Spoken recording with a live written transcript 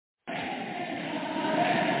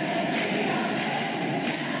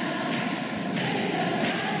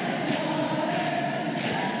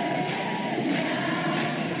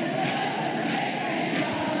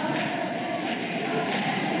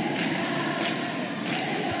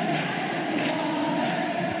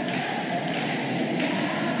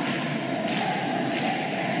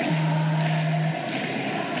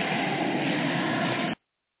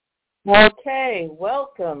Okay,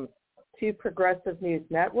 welcome to Progressive News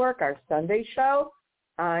Network, our Sunday show.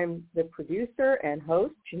 I'm the producer and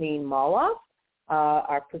host, Jeanine Molloff.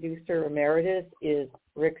 Our producer emeritus is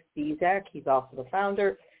Rick Spizak. He's also the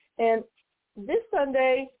founder. And this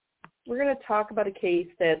Sunday, we're going to talk about a case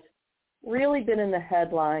that's really been in the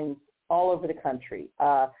headlines all over the country.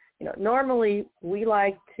 Normally we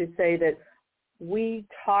like to say that we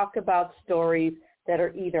talk about stories that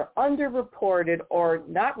are either underreported or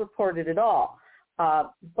not reported at all.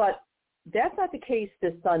 But that's not the case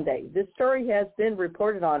this Sunday. This story has been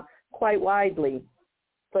reported on quite widely,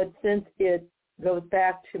 but since it goes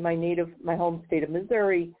back to my home state of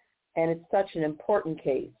Missouri, and it's such an important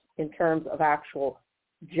case in terms of actual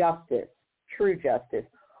justice, true justice,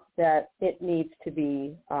 that it needs to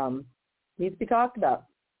be talked about.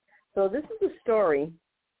 So this is the story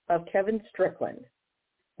of Kevin Strickland.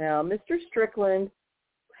 Now, Mr. Strickland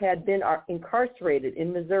had been incarcerated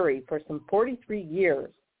in Missouri for some 43 years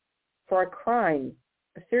for a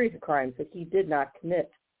series of crimes that he did not commit.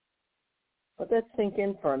 Let that sink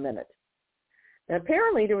in for a minute. And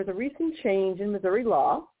apparently there was a recent change in Missouri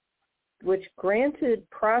law which granted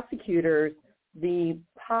prosecutors the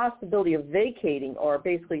possibility of vacating or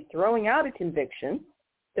basically throwing out a conviction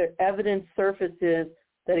if evidence surfaces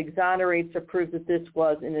that exonerates or proves that this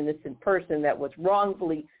was an innocent person that was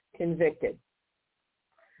wrongfully convicted.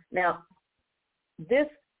 Now, this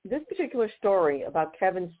particular story about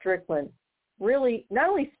Kevin Strickland really not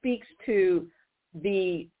only speaks to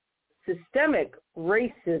the systemic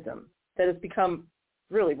racism that has become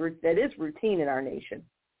that is routine in our nation,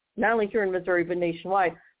 not only here in Missouri but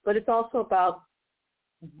nationwide, but it's also about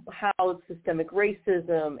how systemic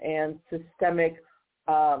racism and systemic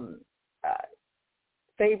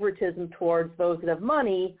favoritism towards those that have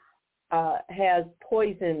money has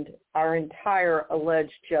poisoned our entire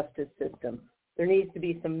alleged justice system. There needs to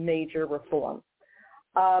be some major reform.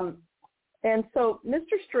 And so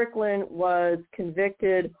Mr. Strickland was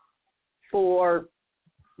convicted for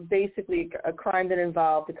basically a crime that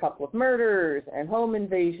involved a couple of murders and home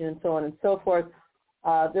invasion and so on and so forth.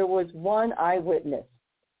 There was one eyewitness.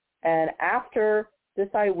 And after this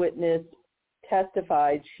eyewitness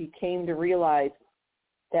testified, she came to realize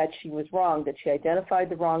that she was wrong, that she identified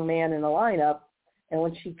the wrong man in the lineup, and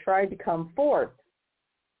when she tried to come forth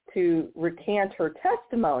to recant her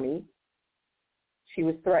testimony, she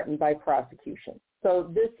was threatened by prosecution. So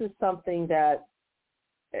this is something that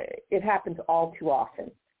it happens all too often.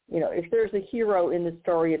 If there's a hero in the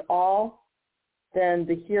story at all, then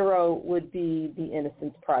the hero would be the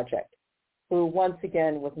Innocence Project, who once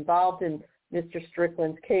again was involved in Mr.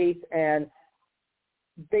 Strickland's case. And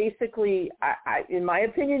basically, in my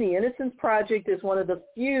opinion, the Innocence Project is one of the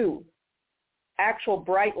few actual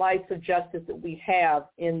bright lights of justice that we have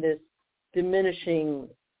in this diminishing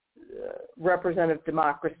representative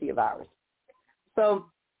democracy of ours. So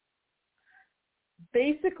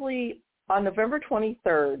basically, on November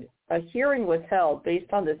 23rd, a hearing was held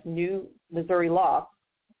based on this new Missouri law,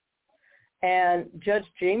 and Judge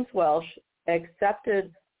James Welsh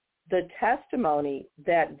accepted the testimony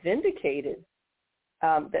that vindicated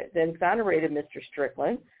that exonerated Mr.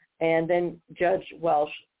 Strickland, and then Judge Welsh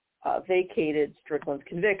vacated Strickland's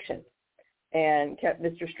conviction and kept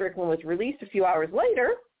Mr. Strickland was released a few hours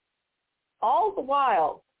later. All the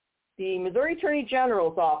while, the Missouri Attorney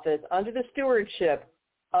General's office, under the stewardship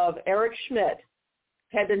of Eric Schmitt,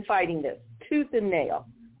 had been fighting this tooth and nail.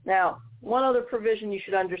 Now, one other provision you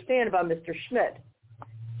should understand about Mr. Schmitt: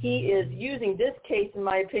 he is using this case, in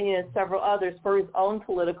my opinion, and several others, for his own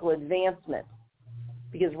political advancement.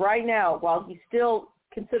 Because right now, while he's still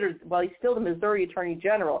the Missouri Attorney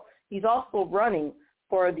General, he's also running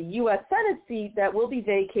for the U.S. Senate seat that will be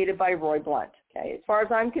vacated by Roy Blunt. Okay, as far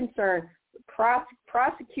as I'm concerned,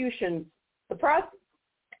 prosecutors,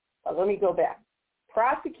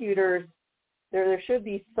 there should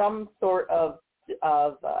be some sort of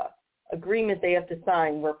agreement they have to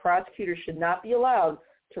sign where prosecutors should not be allowed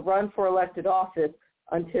to run for elected office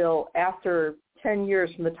until after 10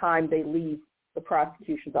 years from the time they leave the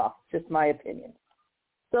prosecution's office, just my opinion.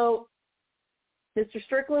 So Mr.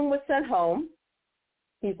 Strickland was sent home.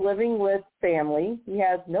 He's living with family. He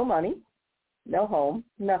has no money, no home,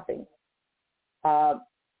 nothing.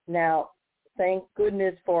 Now, thank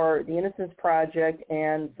goodness for the Innocence Project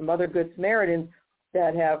and some other Good Samaritans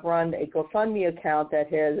that have run a GoFundMe account that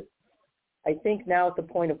has, I think now at the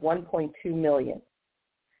point of $1.2 million.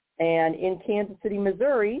 And in Kansas City,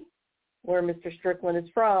 Missouri, where Mr. Strickland is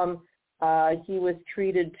from, he was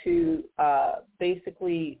treated to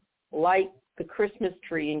basically light the Christmas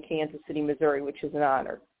tree in Kansas City, Missouri, which is an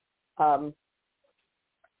honor.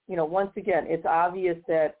 Once again, it's obvious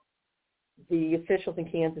that the officials in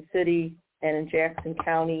Kansas City and in Jackson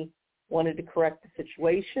County wanted to correct the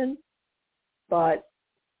situation. But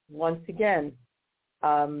once again,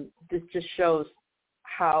 this just shows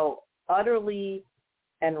how utterly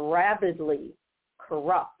and rabidly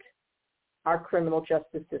corrupt our criminal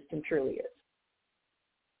justice system truly is.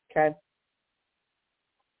 Okay?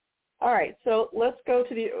 All right, so let's go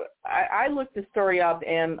to I looked the story up,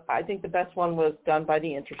 and I think the best one was done by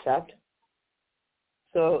The Intercept.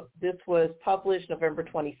 So this was published November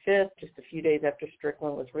 25th, just a few days after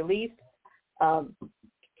Strickland was released, from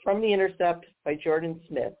The Intercept by Jordan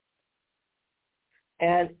Smith.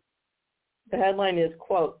 And the headline is,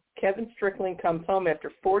 quote, Kevin Strickland comes home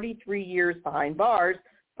after 43 years behind bars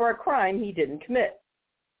for a crime he didn't commit.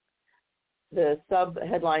 The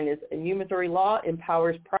sub-headline is, a new Missouri law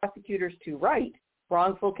empowers prosecutors to write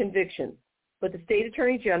wrongful convictions, but the state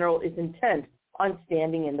attorney general is intent on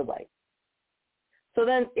standing in the way. So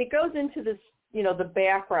then it goes into this, the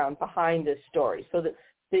background behind this story. So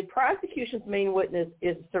the prosecution's main witness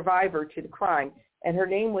is a survivor to the crime, and her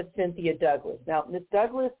name was Cynthia Douglas. Now, Ms.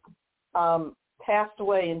 Douglas passed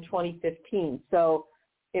away in 2015, so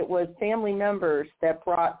it was family members that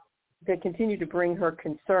continued to bring her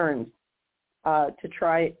concerns to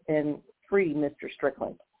try and free Mr.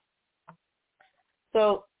 Strickland.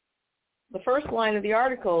 So the first line of the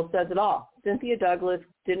article says it all. Cynthia Douglas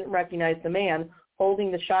didn't recognize the man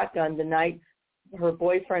holding the shotgun the night her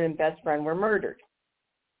boyfriend and best friend were murdered.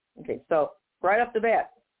 Okay, so right off the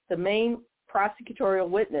bat, the main prosecutorial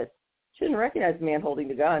witness didn't recognize the man holding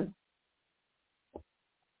the gun.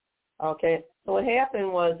 Okay, so what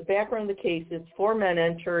happened was, the background of the case is 4 men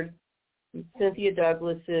entered Cynthia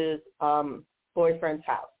Douglas's boyfriend's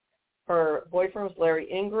house. Her boyfriend was Larry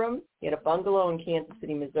Ingram. He had a bungalow in Kansas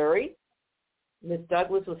City, Missouri. Ms.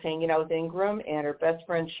 Douglas was hanging out with Ingram and her best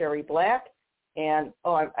friend, Sherry Black. And,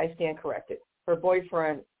 I stand corrected. Her best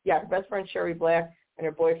friend, Sherry Black, and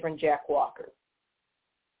her boyfriend, Jack Walker.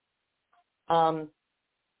 Of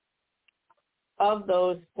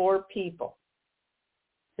those 4 people,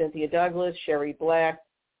 Cynthia Douglas, Sherry Black,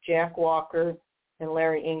 Jack Walker, and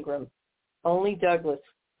Larry Ingram, only Douglas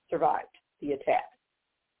survived the attack.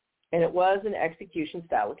 And it was an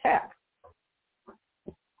execution-style attack.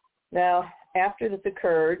 Now, after this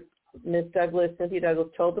occurred, Cynthia Douglas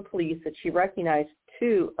told the police that she recognized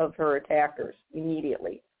 2 of her attackers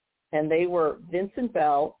immediately, and they were Vincent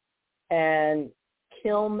Bell and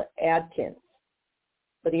Kilm Adkins.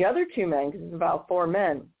 But the other 2 men, because it's about 4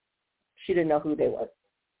 men, she didn't know who they were.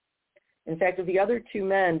 In fact, of the other 2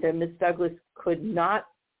 men that Ms. Douglas could not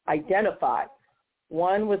identify,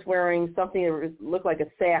 one was wearing something that looked like a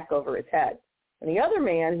sack over his head. And the other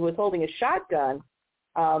man, who was holding a shotgun,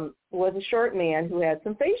 was a short man who had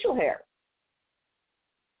some facial hair.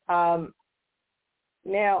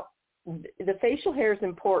 Now, the facial hair is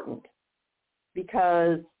important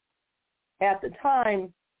because at the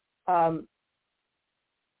time,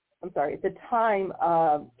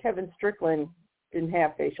 Kevin Strickland didn't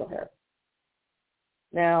have facial hair.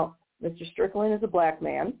 Now, Mr. Strickland is a black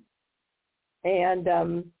man, and,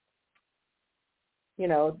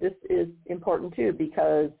 this is important too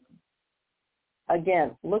because,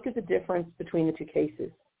 again, look at the difference between the 2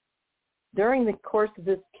 cases. During the course of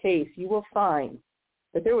this case, you will find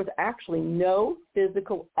that there was actually no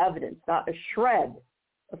physical evidence, not a shred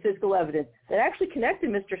of physical evidence that actually connected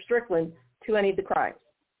Mr. Strickland to any of the crimes.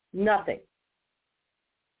 Nothing.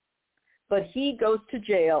 But he goes to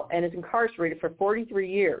jail and is incarcerated for 43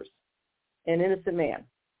 years, an innocent man.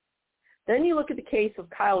 Then you look at the case of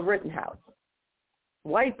Kyle Rittenhouse,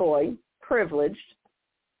 white boy, privileged.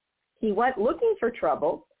 He went looking for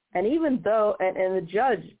trouble, and even though, and the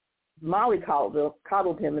judge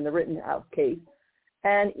mollycoddled him in the Rittenhouse case,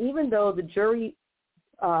 and even though the jury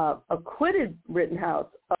acquitted Rittenhouse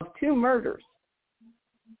of 2 murders,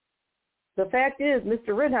 the fact is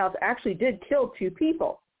Mr. Rittenhouse actually did kill 2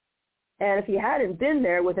 people. And if he hadn't been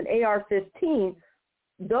there with an AR-15,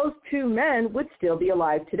 those 2 men would still be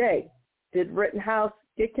alive today. Did Rittenhouse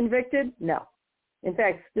get convicted? No. In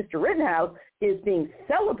fact, Mr. Rittenhouse is being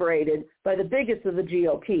celebrated by the biggest of the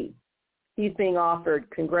GOP. He's being offered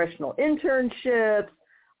congressional internships.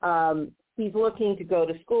 He's looking to go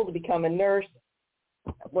to school to become a nurse.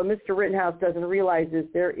 What Mr. Rittenhouse doesn't realize is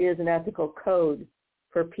there is an ethical code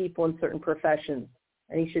for people in certain professions,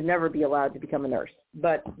 and he should never be allowed to become a nurse.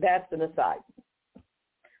 But that's an aside.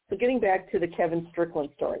 So getting back to the Kevin Strickland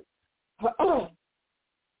story.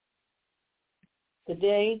 The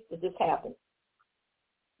day that this happened,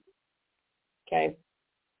 okay,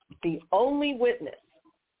 the only witness,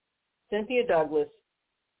 Cynthia Douglas,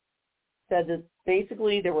 said that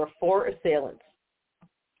basically there were 4 assailants.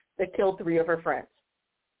 that killed 3 of her friends.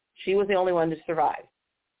 She was the only one to survive.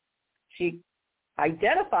 She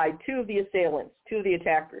identified 2 of the assailants, 2 of the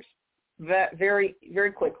attackers, very,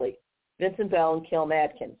 very quickly, Vincent Bell and Cale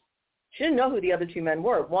Madkins. She didn't know who the other 2 men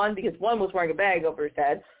were. One, because one was wearing a bag over his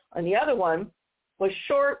head, and the other one was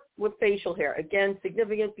short with facial hair. Again,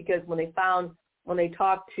 significant because when they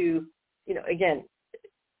talked to, again,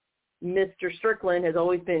 Mr. Strickland has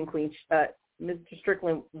always been clean. Mr.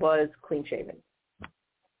 Strickland was clean shaven,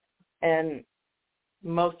 and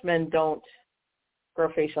most men don't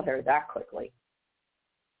grow facial hair that quickly.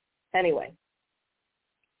 Anyway,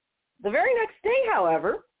 the very next day,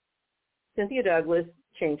 however, Cynthia Douglas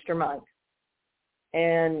changed her mind.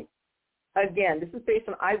 And again, this is based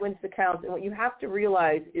on eyewitness accounts, and what you have to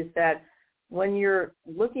realize is that when you're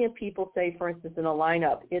looking at people, say, for instance, in a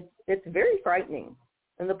lineup, it's very frightening,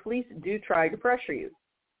 and the police do try to pressure you.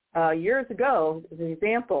 Years ago, as an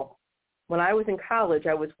example, when I was in college,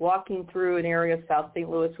 I was walking through an area of South St.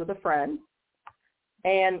 Louis with a friend,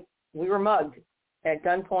 and we were mugged at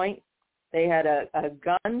gunpoint. They had a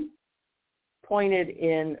gun pointed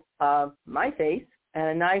in my face and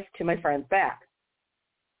a knife to my friend's back.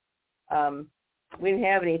 We didn't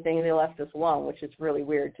have anything, and they left us alone, which is really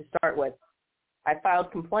weird to start with. I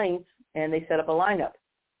filed complaints, and they set up a lineup.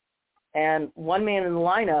 And one man in the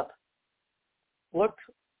lineup looked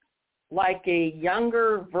like a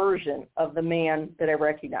younger version of the man that I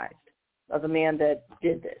recognized, of the man that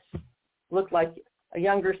did this. Looked like a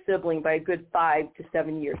younger sibling by a good 5 to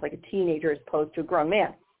 7 years, like a teenager as opposed to a grown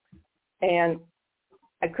man. And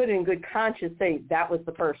I couldn't in good conscience say that was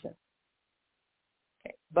the person.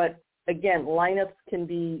 Okay. But again, lineups can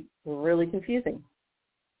be really confusing.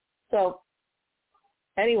 So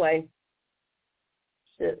anyway,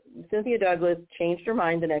 Cynthia Douglas changed her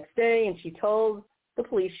mind the next day, and she told the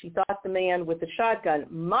police she thought the man with the shotgun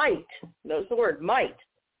might, notice the word, might,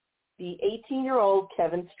 be 18-year-old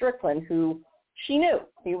Kevin Strickland, who she knew.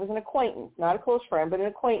 He was an acquaintance, not a close friend, but an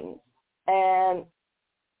acquaintance. And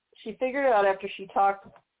she figured it out after she talked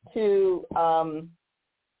to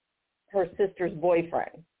her sister's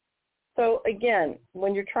boyfriend. So again,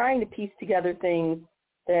 when you're trying to piece together things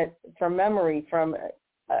that from memory, from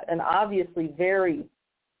an obviously very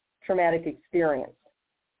traumatic experience,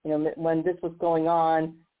 when this was going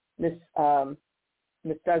on, Miss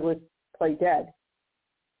Douglas played dead,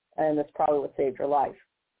 and that's probably what saved her life.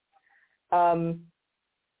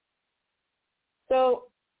 So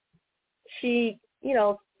she,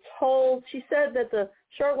 she said that the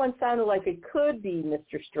short one sounded like it could be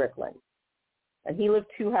Mr. Strickland, and he lived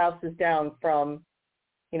 2 houses down from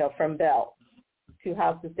Belle, 2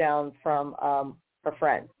 houses down from her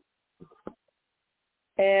friend.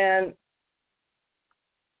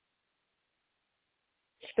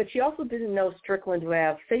 But she also didn't know Strickland would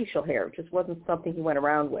have facial hair. It just wasn't something he went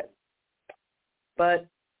around with. But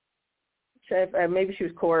maybe she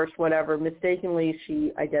was coerced, whatever. Mistakenly,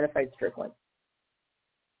 she identified Strickland.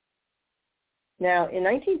 Now, in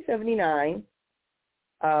 1979,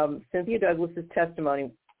 Cynthia Douglas's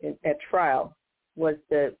testimony at trial was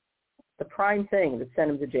the prime thing that sent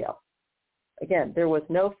him to jail. Again, there was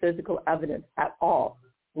no physical evidence at all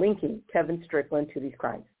linking Kevin Strickland to these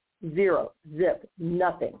crimes. 0, zip,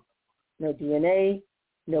 nothing. No DNA,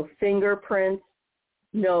 no fingerprints,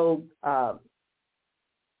 no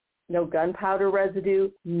gunpowder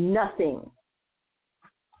residue, nothing.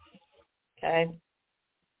 Okay?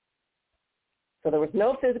 So there was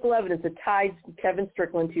no physical evidence that tied Kevin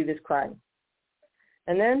Strickland to this crime.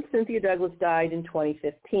 And then Cynthia Douglas died in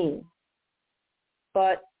 2015.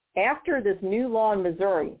 But after this new law in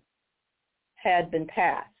Missouri had been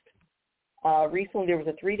passed, recently there was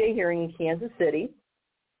a 3-day hearing in Kansas City,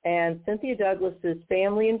 and Cynthia Douglas's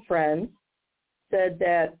family and friends said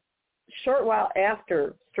that a short while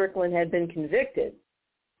after Strickland had been convicted,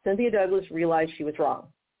 Cynthia Douglas realized she was wrong.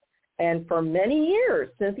 And for many years,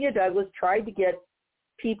 Cynthia Douglas tried to get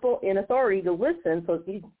people in authority to listen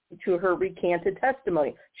to her recanted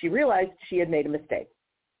testimony. She realized she had made a mistake,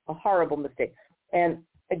 a horrible mistake. And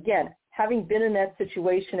again, having been in that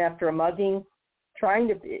situation after a mugging,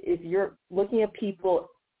 if you're looking at people,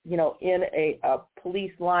 in a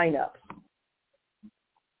police lineup,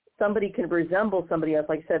 somebody can resemble somebody else.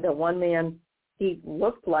 Like I said, that one man, he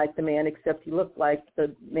looked like the man, except he looked like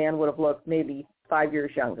the man would have looked maybe 5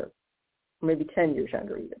 years younger, maybe 10 years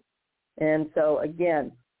younger even. And so,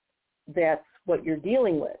 again, that's what you're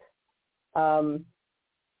dealing with.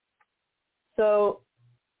 So,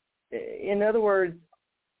 in other words,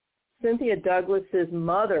 Cynthia Douglas's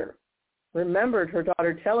mother remembered her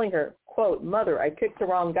daughter telling her, quote, "Mother, I picked the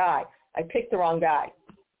wrong guy. I picked the wrong guy."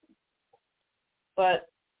 But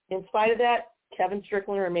in spite of that, Kevin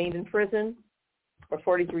Strickland remained in prison for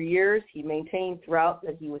 43 years. He maintained throughout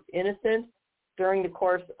that he was innocent. During the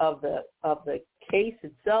course of the case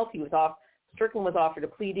itself, Strickland was offered a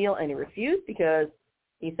plea deal, and he refused because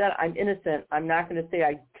he said, "I'm innocent. I'm not going to say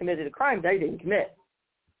I committed a crime that I didn't commit."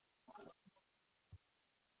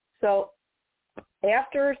 So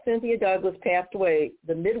after Cynthia Douglas passed away,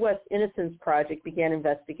 the Midwest Innocence Project began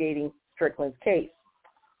investigating Strickland's case.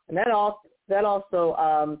 And that also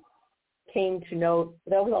was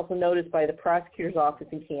also noticed by the prosecutor's office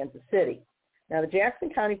in Kansas City. Now, the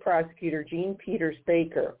Jackson County prosecutor, Jean Peters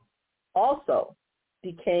Baker, also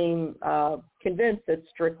became convinced that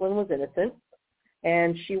Strickland was innocent,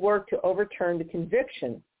 and she worked to overturn the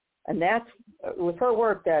conviction. And it was her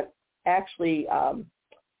work that actually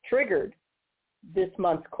triggered this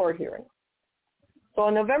month's court hearing. So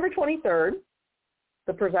on November 23rd,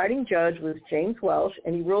 the presiding judge was James Welsh,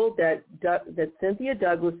 and he ruled that Cynthia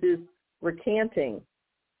Douglas's recanting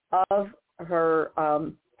of her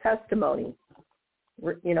testimony,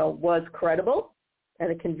 was credible, and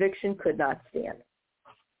the conviction could not stand.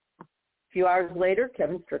 A few hours later,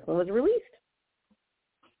 Kevin Strickland was released.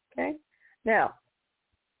 Okay? Now,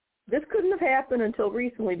 this couldn't have happened until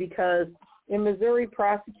recently because in Missouri,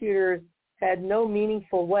 prosecutors had no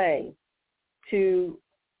meaningful way to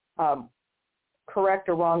correct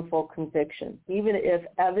a wrongful conviction. Even if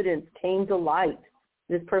evidence came to light,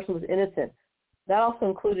 this person was innocent. That also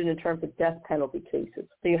included in terms of death penalty cases.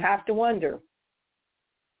 So you have to wonder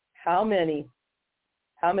how many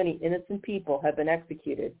innocent people have been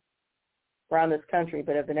executed around this country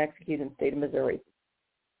but have been executed in the state of Missouri.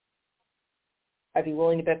 I'd be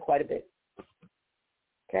willing to bet quite a bit.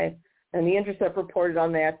 Okay? And the Intercept reported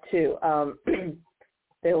on that too.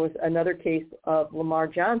 There was another case of Lamar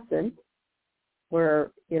Johnson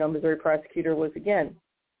where, Missouri prosecutor was again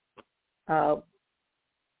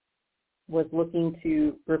was looking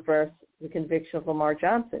to reverse the conviction of Lamar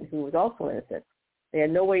Johnson, who was also innocent. They had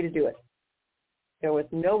no way to do it. There was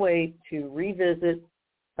no way to revisit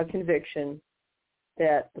a conviction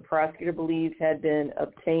that the prosecutor believed had been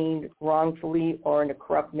obtained wrongfully or in a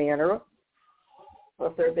corrupt manner, or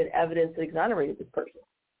if there had been evidence that exonerated this person.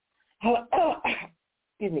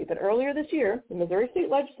 Excuse me. But earlier this year, the Missouri State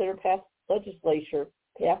Legislature passed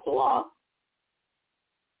a law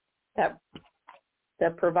that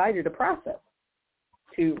provided a process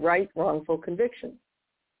to right wrongful convictions.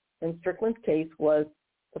 And Strickland's case was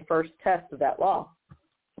the first test of that law.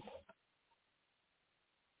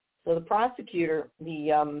 So the prosecutor,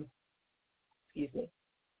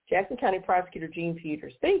 Jackson County prosecutor Jean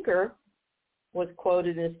Peters Baker was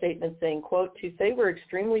quoted in a statement saying, quote, "To say we're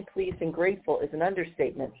extremely pleased and grateful is an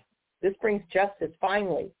understatement. This brings justice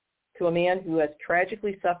finally to a man who has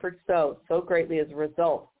tragically suffered so greatly as a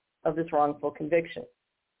result of this wrongful conviction."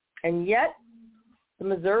 And yet, the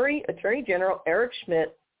Missouri Attorney General Eric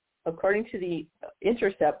Schmitt, according to the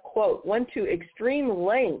Intercept, quote, "went to extreme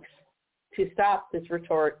lengths to stop this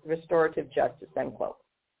restorative justice," end quote.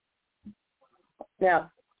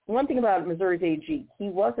 Now, one thing about Missouri's AG, he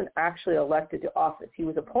wasn't actually elected to office. He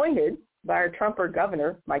was appointed by our Trumper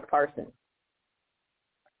governor, Mike Parson.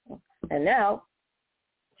 And now,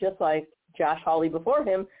 just like Josh Hawley before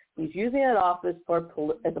him, he's using that office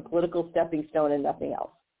as a political stepping stone and nothing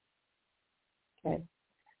else. Okay.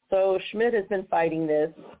 So Schmitt has been fighting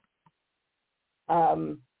this.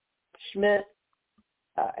 Schmitt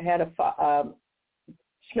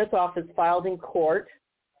Schmitt's office filed in court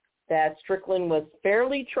that Strickland was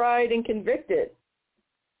fairly tried and convicted.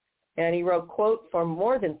 And he wrote, quote, "For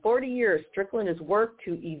more than 40 years, Strickland has worked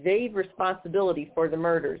to evade responsibility for the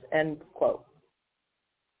murders," end quote.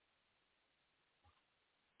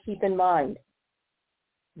 Keep in mind,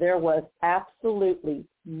 there was absolutely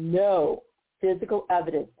no physical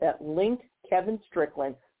evidence that linked Kevin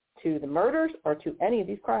Strickland to the murders or to any of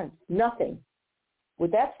these crimes. Nothing.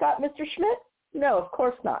 Would that stop Mr. Schmitt? No, of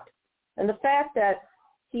course not. And the fact that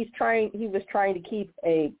he was trying to keep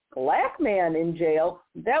a black man in jail,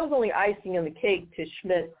 that was only icing on the cake to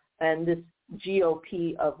Schmitt and this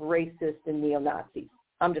GOP of racists and neo-Nazis.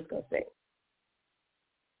 I'm just going to say it.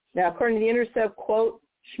 Now, according to the Intercept, quote,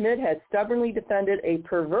 "Schmitt has stubbornly defended a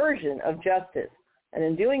perversion of justice, and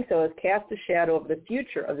in doing so has cast a shadow over the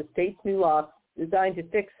future of the state's new law designed to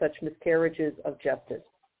fix such miscarriages of justice,"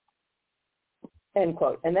 end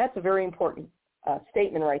quote. And that's a very important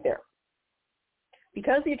statement right there.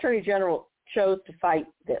 Because the Attorney General chose to fight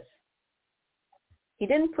this, he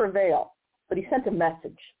didn't prevail, but he sent a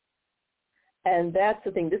message. And that's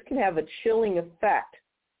the thing. This can have a chilling effect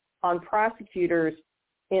on prosecutors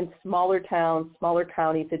in smaller towns, smaller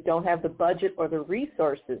counties that don't have the budget or the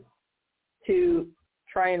resources to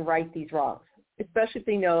try and right these wrongs. especially if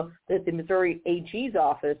they know that the Missouri AG's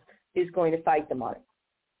office is going to fight them on it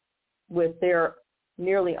with their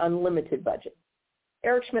nearly unlimited budget.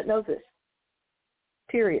 Eric Schmitt knows this,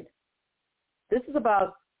 period. This is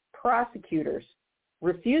about prosecutors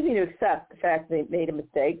refusing to accept the fact they made a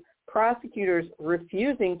mistake, prosecutors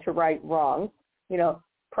refusing to right wrongs,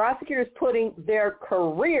 prosecutors putting their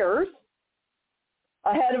careers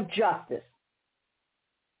ahead of justice.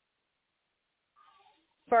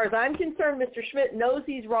 As far as I'm concerned, Mr. Schmitt knows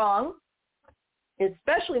he's wrong,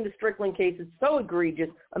 especially in the Strickland case. It's so egregious,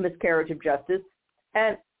 a miscarriage of justice.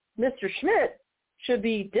 And Mr. Schmitt should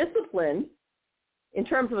be disciplined in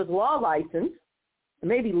terms of his law license and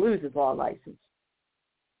maybe lose his law license.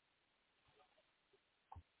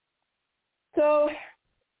 So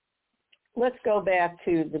let's go back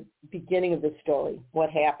to the beginning of the story, what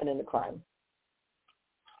happened in the crime.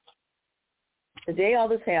 The day all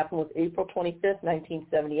this happened was April 25th,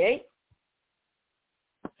 1978.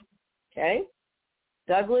 Okay.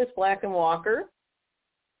 Douglas, Black, and Walker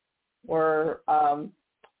were, it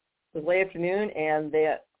was late afternoon, and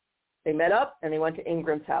they met up, and they went to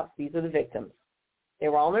Ingram's house. These are the victims. They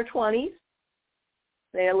were all in their 20s.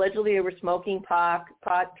 They allegedly were smoking pot,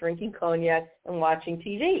 drinking cognac, and watching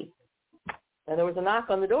TV. And there was a knock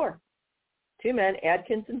on the door. Two men,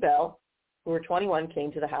 Adkins and Bell, who were 21,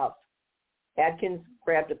 came to the house. Adkins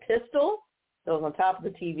grabbed a pistol that was on top of the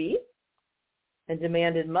TV and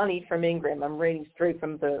demanded money from Ingram. I'm reading straight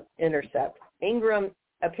from the Intercept. Ingram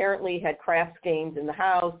apparently had craps games in the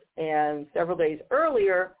house, and several days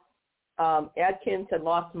earlier, Adkins had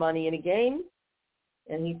lost money in a game,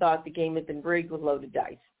 and he thought the game had been rigged with loaded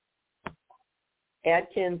dice.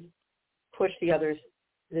 Adkins pushed the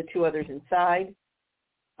two others inside.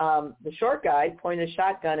 The short guy pointed a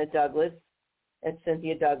shotgun at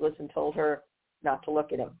Cynthia Douglas, and told her not to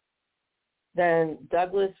look at him. Then Cynthia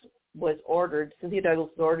Douglas was ordered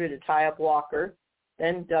to tie up Walker.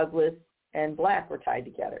 Then Douglas and Black were tied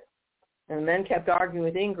together. And the men kept arguing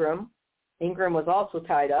with Ingram. Ingram was also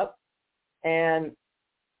tied up. And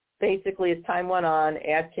basically, as time went on,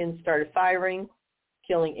 Adkins started firing,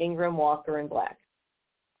 killing Ingram, Walker, and Black.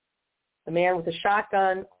 The man with the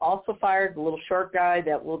shotgun also fired, the little short guy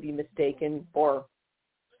that will be mistaken for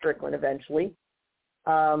Strickland eventually.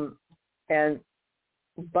 And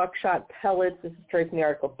buckshot pellets, this is straight from the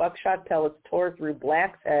article, buckshot pellets tore through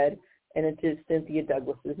Black's head and into Cynthia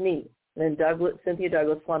Douglas's knee. And then Cynthia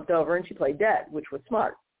Douglas slumped over and she played dead, which was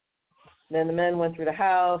smart. Then the men went through the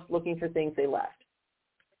house looking for things they left.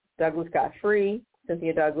 Douglas got free.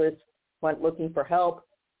 Cynthia Douglas went looking for help.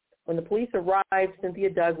 When the police arrived, Cynthia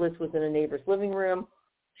Douglas was in a neighbor's living room.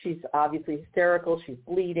 She's obviously hysterical. She's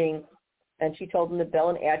bleeding. And she told them that Bell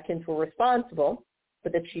and Adkins were responsible,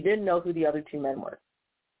 but that she didn't know who the other two men were.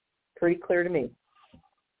 Pretty clear to me.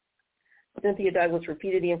 Cynthia Douglas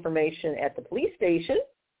repeated the information at the police station.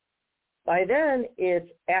 By then, it's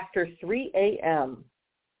after 3 a.m.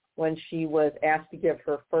 when she was asked to give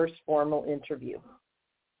her first formal interview.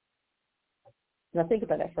 Now think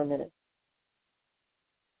about that for a minute.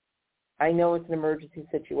 I know it's an emergency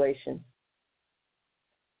situation,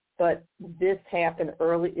 but this happened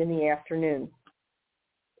early in the afternoon,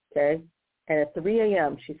 okay? And at 3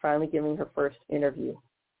 a.m., she's finally giving her first interview.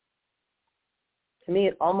 To me,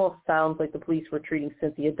 it almost sounds like the police were treating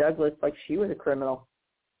Cynthia Douglas like she was a criminal.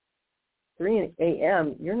 3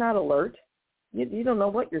 a.m., you're not alert. You don't know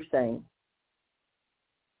what you're saying.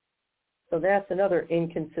 So that's another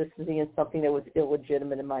inconsistency and something that was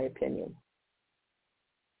illegitimate in my opinion.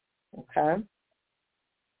 Okay?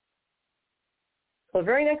 So the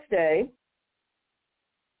very next day,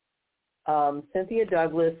 Cynthia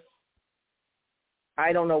Douglas,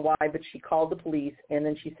 I don't know why, but she called the police, and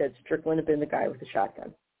then she said Strickland had been the guy with the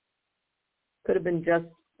shotgun. Could have been just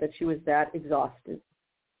that she was that exhausted.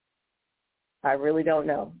 I really don't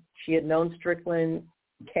know. She had known Strickland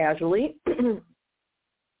casually,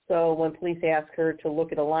 so when police asked her to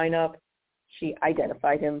look at a lineup, she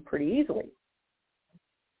identified him pretty easily.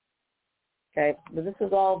 Okay, but this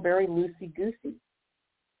is all very loosey-goosey.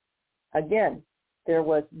 Again, there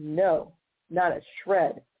was not a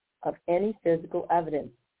shred of any physical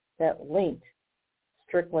evidence that linked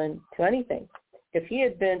Strickland to anything. If he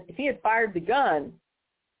had fired the gun,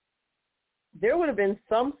 there would have been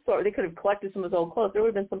some sort, they could have collected some of his old clothes, there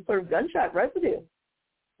would have been some sort of gunshot residue.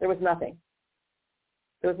 There was nothing.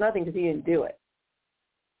 There was nothing because he didn't do it.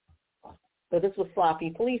 So this was sloppy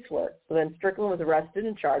police work. So then Strickland was arrested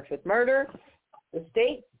and charged with murder. The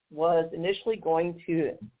state was initially going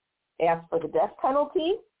to ask for the death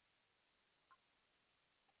penalty.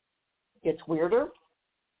 Gets weirder.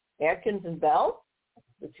 Adkins and Bell,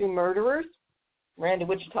 the two murderers, ran to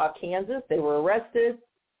Wichita, Kansas. They were arrested,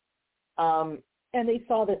 and they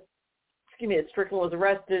saw that, that Strickland was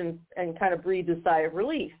arrested and kind of breathed a sigh of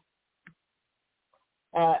relief.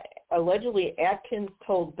 Allegedly, Atkins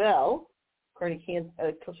told Bell, according to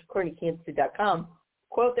KansasCity.com,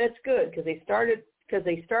 quote, "That's good because they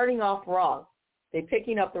starting off wrong. They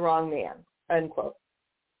picking up the wrong man," unquote.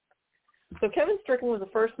 So Kevin Strickland was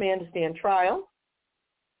the first man to stand trial.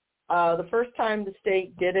 The first time the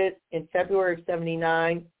state did it in February of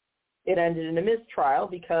 1979, it ended in a mistrial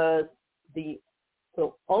because the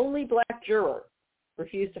only black juror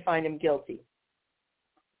refused to find him guilty.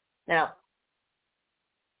 Now,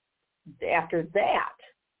 after that,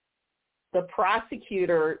 the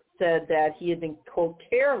prosecutor said that he had been, quote,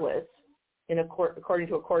 careless according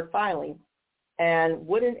to a court filing, and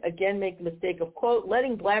wouldn't again make the mistake of, quote,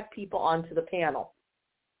 letting black people onto the panel.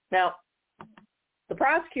 Now, the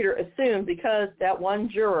prosecutor assumed because that one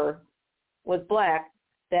juror was black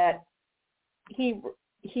that he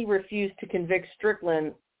refused to convict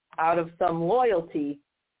Strickland out of some loyalty,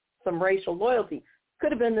 some racial loyalty.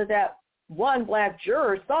 Could have been that one black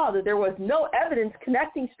juror saw that there was no evidence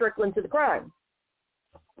connecting Strickland to the crime.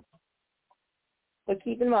 But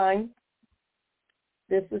keep in mind,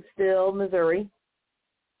 this is still Missouri,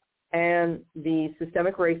 and the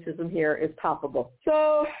systemic racism here is palpable.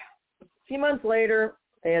 So a few months later,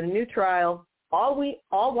 they had a new trial,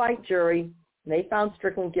 all-white jury, and they found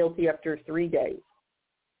Strickland guilty after 3 days.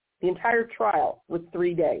 The entire trial was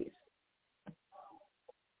 3 days,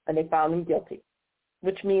 and they found him guilty,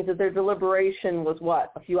 which means that their deliberation was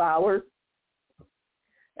what, a few hours?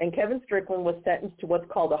 And Kevin Strickland was sentenced to what's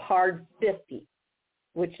called a hard 50,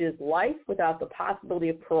 which is life without the possibility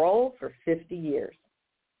of parole for 50 years.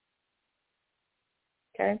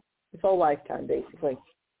 Okay? His whole lifetime, basically.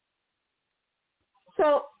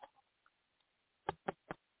 So,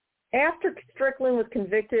 after Strickland was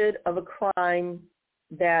convicted of a crime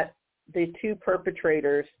that the two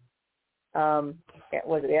perpetrators, was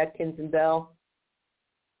it Atkins and Bell,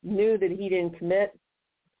 knew that he didn't commit,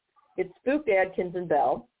 it spooked Atkins and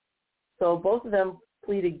Bell, so both of them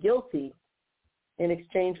pleaded guilty in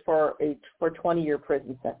exchange for 20-year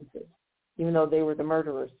prison sentences, even though they were the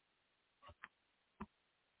murderers.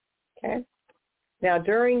 Okay? Now,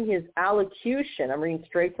 during his allocution, I'm reading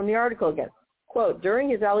straight from the article again, quote, during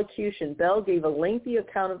his allocution, Bell gave a lengthy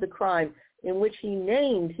account of the crime in which he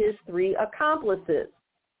named his 3 accomplices.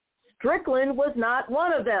 Strickland was not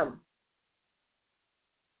one of them.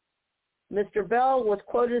 Mr. Bell was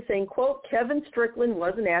quoted as saying, quote, Kevin Strickland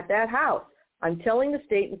wasn't at that house. I'm telling the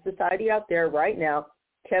state and society out there right now,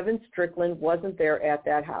 Kevin Strickland wasn't there at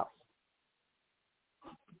that house.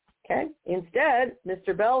 Okay? Instead,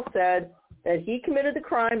 Mr. Bell said that he committed the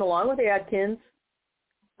crime along with Atkins,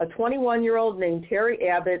 a 21-year-old named Terry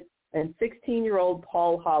Abbott, and 16-year-old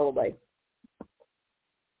Paul Holloway.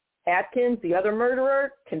 Atkins, the other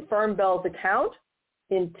murderer, confirmed Bell's account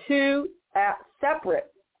in 2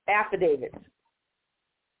 separate affidavits.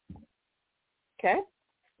 Okay?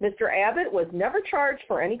 Mr. Abbott was never charged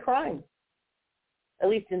for any crime. At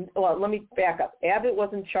least let me back up. Abbott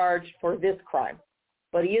wasn't charged for this crime,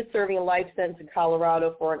 but he is serving a life sentence in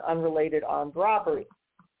Colorado for an unrelated armed robbery.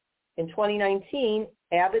 In 2019,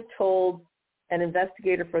 Abbott told an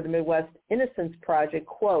investigator for the Midwest Innocence Project,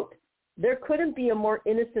 quote, there couldn't be a more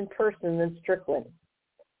innocent person than Strickland.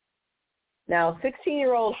 Now,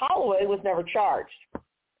 16-year-old Holloway was never charged,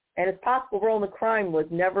 and his possible role in the crime was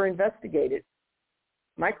never investigated.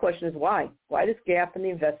 My question is why? Why this gap in the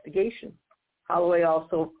investigation? Holloway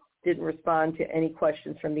also didn't respond to any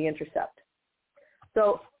questions from The Intercept.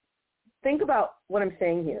 So think about what I'm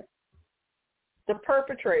saying here. The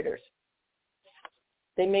perpetrators,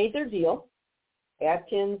 they made their deal,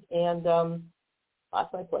 Atkins and,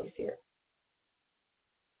 lost my place here,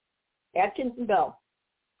 Atkins and Bell,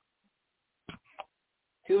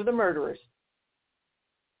 2 of the murderers.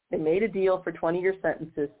 They made a deal for 20-year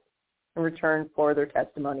sentences in return for their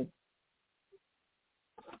testimony.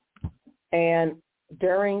 And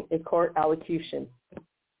during a court allocution,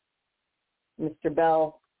 Mr.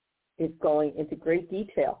 Bell is going into great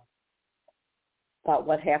detail about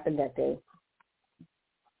what happened that day.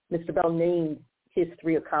 Mr. Bell named his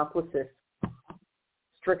 3 accomplices.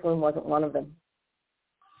 Strickland wasn't one of them.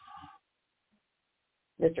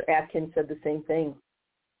 Mr. Atkins said the same thing.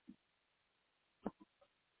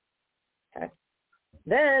 Okay.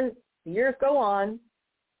 Then, years go on.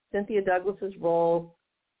 Cynthia Douglas's role,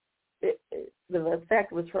 the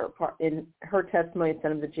fact was in her testimony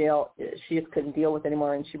sent him to jail, she just couldn't deal with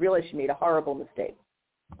anymore, and she realized she made a horrible mistake.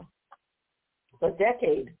 A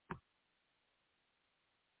decade.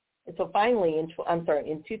 And so finally,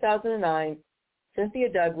 in 2009, Cynthia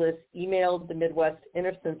Douglas emailed the Midwest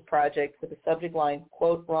Innocence Project with the subject line,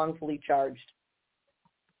 quote, wrongfully charged.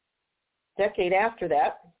 A decade after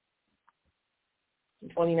that, in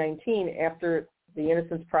 2019, after the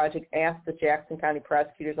Innocence Project asked the Jackson County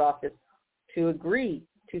Prosecutor's Office to agree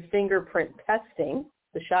to fingerprint testing,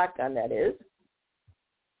 the shotgun that is.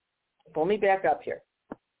 Let me back up here.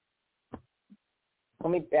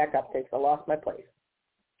 Let me back up because I lost my place.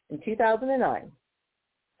 In 2009,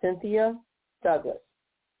 Cynthia Douglas,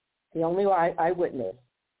 the only eyewitness,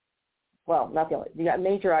 well, not the only, the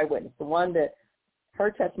major eyewitness, the one that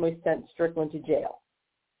her testimony sent Strickland to jail.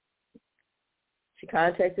 She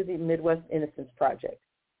contacted the Midwest Innocence Project.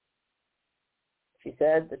 She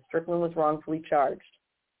said that Strickland was wrongfully charged.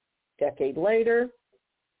 A decade later,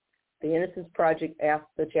 the Innocence Project asked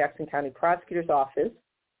the Jackson County Prosecutor's Office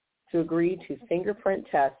to agree to fingerprint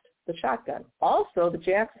test the shotgun. Also, the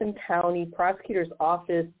Jackson County Prosecutor's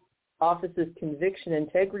Office's Conviction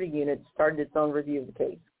Integrity Unit started its own review of the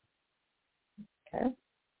case. Okay.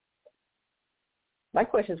 My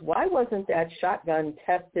question is, why wasn't that shotgun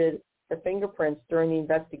tested for fingerprints during the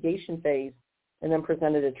investigation phase and then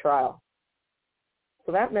presented at trial?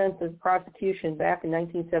 So that meant the prosecution back in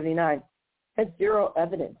 1979 had zero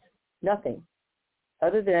evidence, nothing,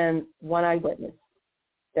 other than one eyewitness.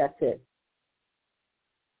 That's it.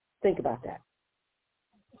 Think about that.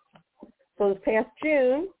 So this past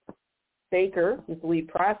June, Baker, who's the lead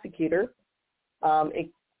prosecutor,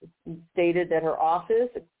 stated that her office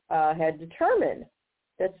had determined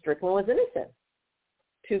that Strickland was innocent.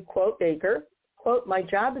 To quote Baker, quote, my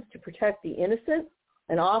job is to protect the innocent,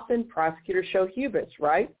 and often prosecutors show hubris,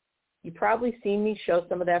 right? You've probably seen me show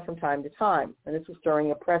some of that from time to time, and this was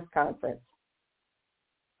during a press conference.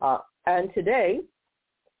 And today,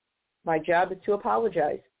 my job is to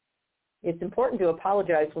apologize. It's important to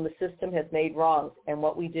apologize when the system has made wrongs, and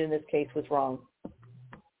what we did in this case was wrong,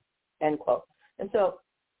 end quote. And so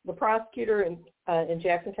the prosecutor in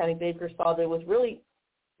Jackson County, Baker, saw that it was really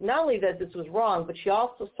not only that this was wrong, but she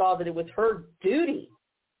also saw that it was her duty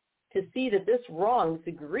to see that this wrong,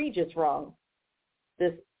 this egregious wrong,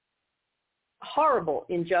 this horrible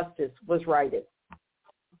injustice was righted.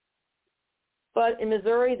 But in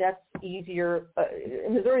Missouri, that's easier.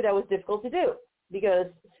 In Missouri, that was difficult to do because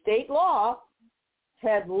state law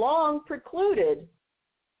had long precluded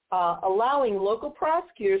allowing local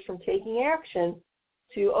prosecutors from taking action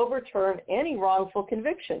to overturn any wrongful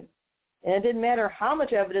conviction. And it didn't matter how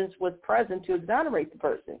much evidence was present to exonerate the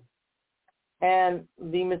person. And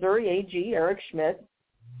the Missouri AG, Eric Schmitt,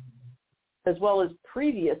 as well as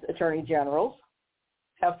previous attorney generals,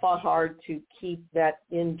 have fought hard to keep that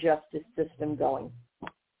injustice system going.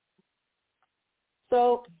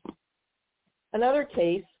 So another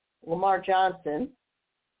case, Lamar Johnson,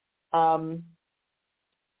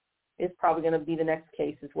 is probably going to be the next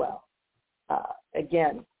case as well.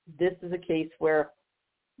 Again, this is a case where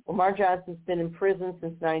Lamar Johnson's been in prison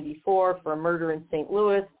since '94 for a murder in St.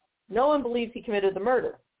 Louis. No one believes he committed the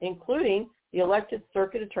murder, including the elected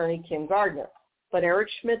circuit attorney, Kim Gardner. But Eric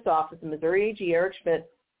Schmitt's office, the Missouri AG, Eric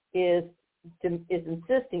Schmitt, is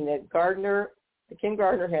insisting that Kim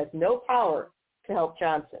Gardner has no power to help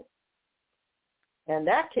Johnson. And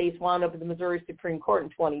that case wound up at the Missouri Supreme Court in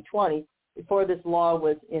 2020 before this law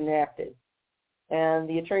was enacted. And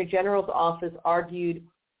the Attorney General's office argued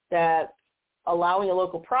that allowing a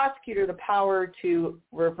local prosecutor the power to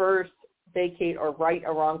reverse, vacate, or right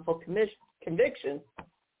a wrongful conviction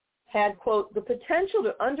had, quote, the potential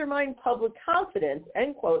to undermine public confidence,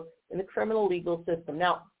 end quote, in the criminal legal system.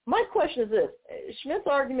 Now, my question is this. Schmitt's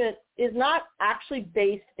argument is not actually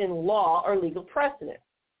based in law or legal precedent.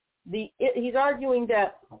 He's arguing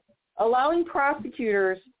that allowing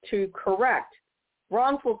prosecutors to correct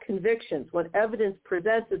wrongful convictions when evidence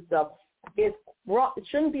presents itself is wrong. It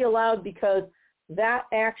shouldn't be allowed because that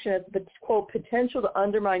action has the, quote, potential to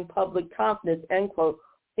undermine public confidence, end quote,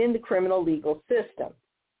 in the criminal legal system.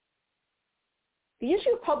 The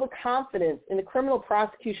issue of public confidence in the criminal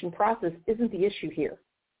prosecution process isn't the issue here.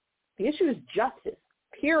 The issue is justice,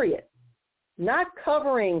 period. Not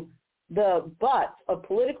covering the butts of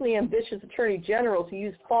politically ambitious attorney generals who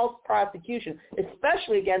use false prosecution,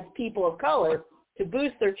 especially against people of color, to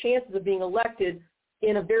boost their chances of being elected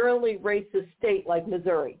in a virulently racist state like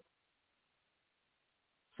Missouri.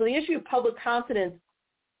 So the issue of public confidence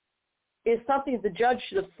is something the judge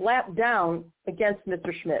should have slapped down against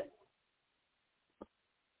Mr. Schmitt.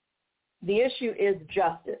 The issue is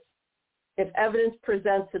justice. If evidence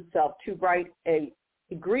presents itself to right a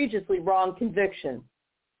egregiously wrong conviction,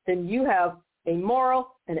 then you have a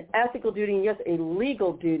moral and an ethical duty and, yes, a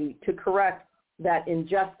legal duty to correct that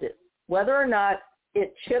injustice, whether or not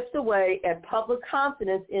it chips away at public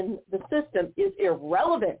confidence in the system is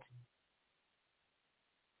irrelevant.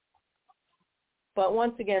 But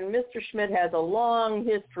once again, Mr. Schmitt has a long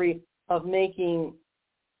history of making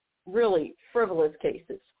really frivolous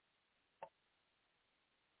cases.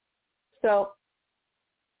 So,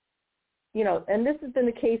 and this has been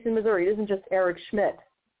the case in Missouri. It isn't just Eric Schmitt.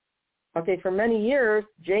 Okay, for many years,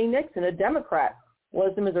 Jay Nixon, a Democrat,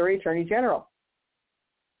 was the Missouri Attorney General.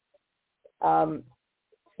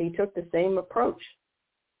 He took the same approach.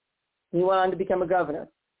 He went on to become a governor.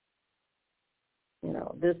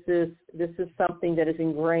 This is something that is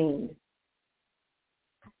ingrained.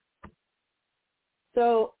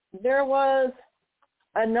 So there was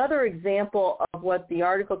another example of what the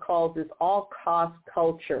article calls is all-cost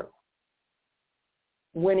culture,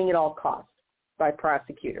 winning at all costs by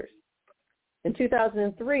prosecutors. In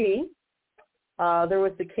 2003, there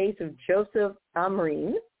was the case of Joseph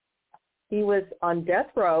Amrine. He was on death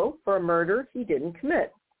row for a murder he didn't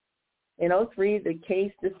commit. In 2003, the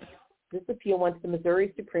case, this appeal went to the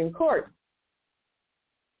Missouri Supreme Court.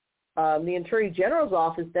 The Attorney General's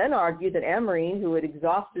office then argued that Amrine, who had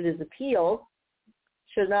exhausted his appeal,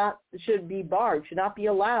 should be barred, should not be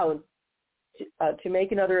allowed to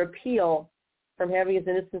make another appeal from having his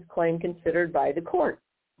innocence claim considered by the court.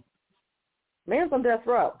 Man's on death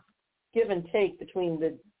row. Give and take between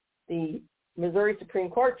the Missouri Supreme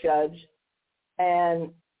Court judge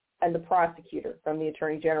and the prosecutor from the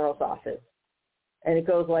Attorney General's office. And it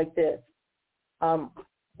goes like this.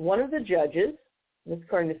 One of the judges, this is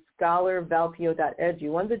according to scholarvalpio.edu,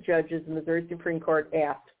 one of the judges in the Missouri Supreme Court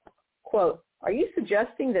asked, quote, "Are you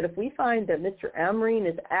suggesting that if we find that Mr. Amrine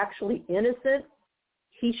is actually innocent,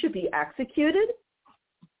 he should be executed?"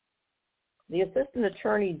 The Assistant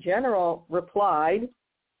Attorney General replied,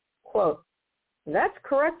 quote, "That's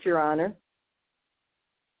correct, Your Honor."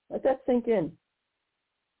 Let that sink in.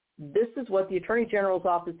 This is what the Attorney General's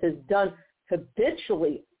office has done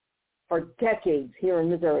habitually for decades here in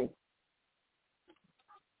Missouri.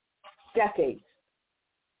 Decades.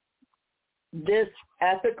 This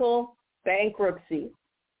ethical bankruptcy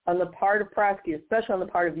on the part of prosecutors, especially on the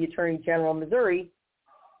part of the Attorney General of Missouri,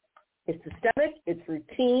 is systemic, it's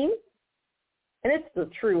routine, and it's the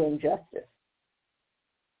true injustice.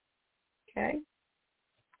 Okay?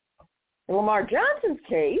 In Lamar Johnson's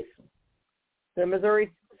case, the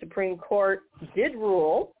Missouri Supreme Court did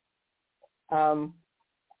rule, according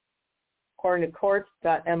to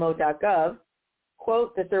courts.mo.gov,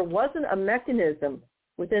 quote, that there wasn't a mechanism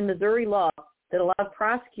within Missouri law that allowed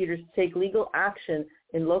prosecutors to take legal action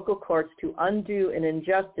in local courts to undo an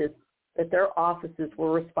injustice that their offices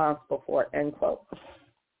were responsible for, end quote.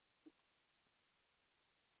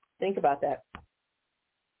 Think about that.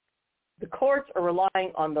 The courts are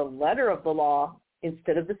relying on the letter of the law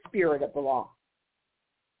instead of the spirit of the law.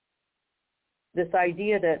 This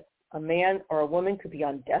idea that a man or a woman could be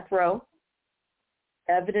on death row,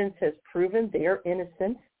 evidence has proven they are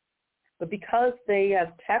innocent, but because they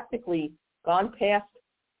have technically gone past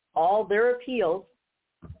all their appeals,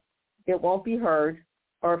 it won't be heard,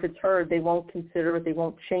 or if it's heard, they won't consider it, they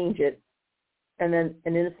won't change it, and then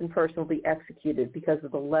an innocent person will be executed because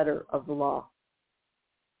of the letter of the law.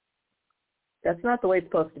 That's not the way it's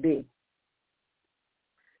supposed to be.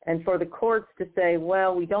 And for the courts to say,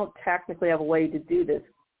 well, we don't technically have a way to do this,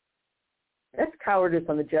 that's cowardice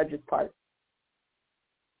on the judge's part.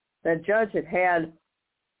 That judge had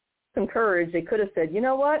some courage. They could have said, you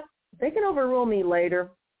know what, they can overrule me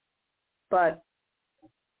later, but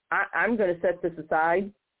I'm going to set this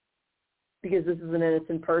aside because this is an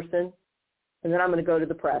innocent person, and then I'm going to go to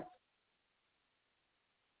the press.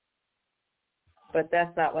 But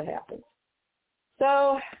that's not what happened.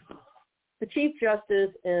 So the Chief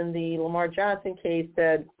Justice in the Lamar Johnson case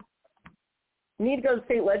said, you need to go to the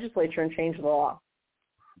state legislature and change the law.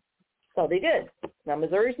 So they did. Now,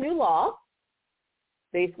 Missouri's new law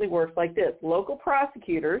basically works like this. Local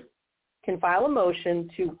prosecutors can file a motion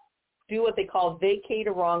to do what they call vacate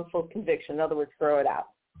a wrongful conviction. In other words, throw it out.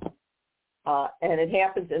 And it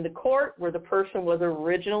happens in the court where the person was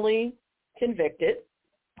originally convicted.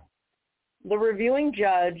 The reviewing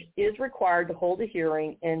judge is required to hold a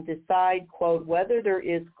hearing and decide, quote, whether there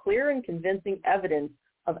is clear and convincing evidence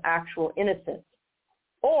of actual innocence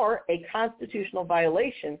or a constitutional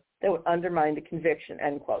violation that would undermine the conviction,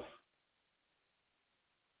 end quote.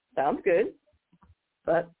 Sounds good,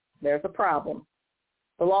 but there's a problem.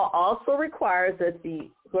 The law also requires that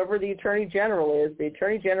whoever the Attorney General is, the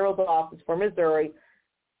Attorney General's office for Missouri,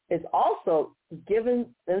 is also given,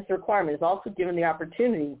 this requirement is also given the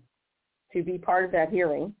opportunity to be part of that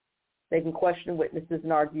hearing. They can question witnesses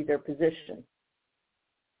and argue their position.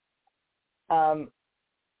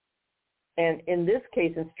 And in this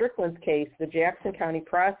case, in Strickland's case, the Jackson County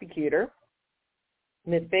prosecutor,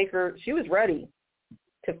 Ms. Baker, she was ready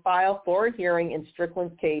to file for a hearing in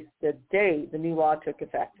Strickland's case the day the new law took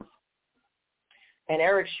effect. And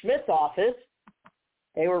Eric Schmitt's office,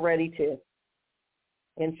 they were ready too.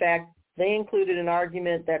 In fact, they included an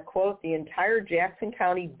argument that, quote, the entire Jackson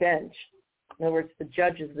County bench, in other words, the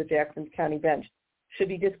judges of the Jackson County bench, should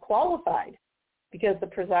be disqualified because the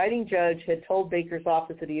presiding judge had told Baker's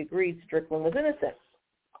office that he agreed Strickland was innocent.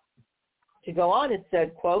 To go on, it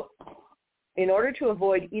said, quote, in order to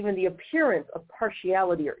avoid even the appearance of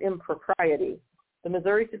partiality or impropriety, the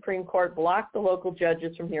Missouri Supreme Court blocked the local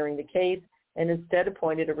judges from hearing the case and instead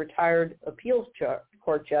appointed a retired appeals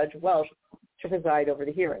court judge, Welsh, to preside over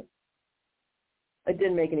the hearing. It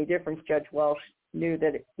didn't make any difference. Judge Welsh knew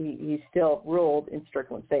that he still ruled in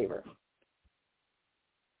Strickland's favor.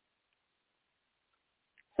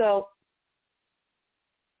 So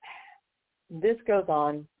this goes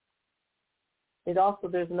on.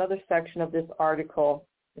 There's another section of this article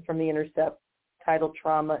from The Intercept titled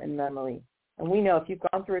Trauma and Memory. And we know if you've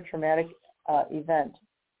gone through a traumatic event,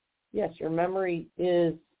 yes, your memory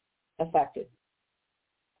is affected.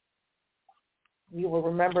 You will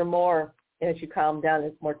remember more as you calm down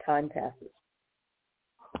as more time passes.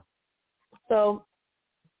 So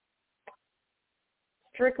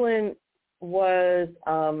Strickland was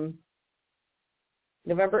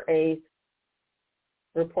November 8th.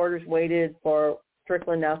 Reporters waited for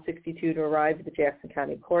Strickland, now 62, to arrive at the Jackson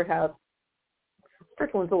County Courthouse.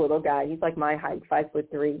 Strickland's a little guy. He's like my height,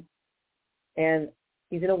 5'3", and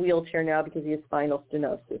he's in a wheelchair now because he has spinal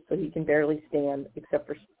stenosis, so he can barely stand except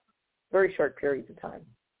for very short periods of time.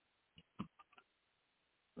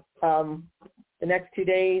 The next 2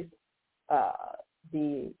 days,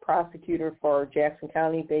 the prosecutor for Jackson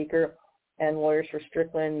County, Baker, and lawyers for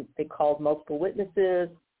Strickland, they called multiple witnesses,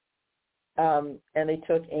 and they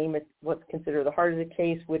took aim at what's considered the heart of the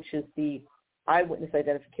case, which is the eyewitness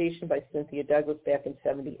identification by Cynthia Douglas back in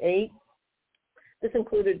 1978. This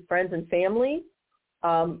included friends and family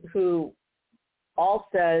who all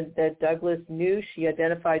said that Douglas knew she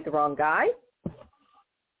identified the wrong guy.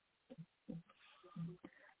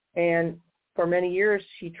 And for many years,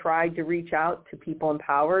 she tried to reach out to people in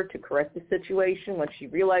power to correct the situation when she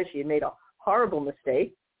realized she had made a horrible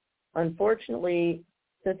mistake. Unfortunately,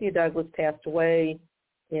 Cynthia Douglas passed away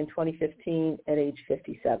in 2015 at age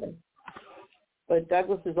 57. But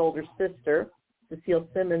Douglas's older sister, Cecile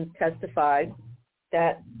Simmons, testified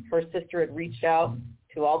that her sister had reached out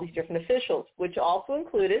to all these different officials, which also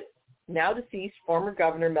included now deceased former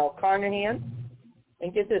Governor Mel Carnahan,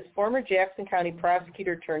 and get this, former Jackson County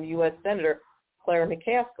prosecutor turned U.S. Senator Claire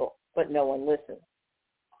McCaskill, but no one listened.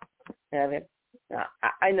 And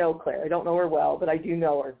I know Claire. I don't know her well, but I do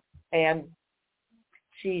know her. And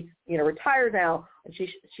she's, retired now, and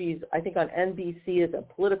she's I think on NBC as a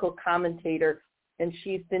political commentator, and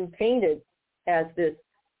she's been painted as this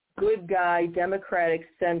good guy, Democratic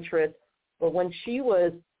centrist. But when she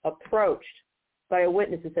was approached by a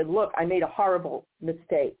witness who said, look, I made a horrible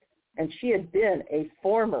mistake, and she had been a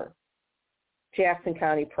former Jackson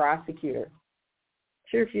County prosecutor,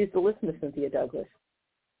 she refused to listen to Cynthia Douglas.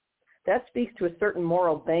 That speaks to a certain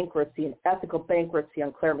moral bankruptcy and ethical bankruptcy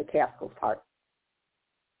on Claire McCaskill's part.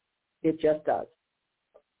 It just does.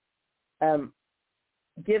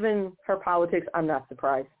 Given her politics, I'm not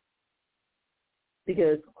surprised,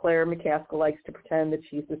 because Claire McCaskill likes to pretend that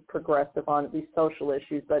she's this progressive on these social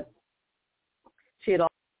issues, but she had all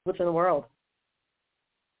the in the world.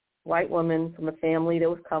 White woman from a family that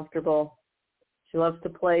was comfortable. She loves to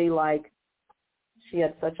play like she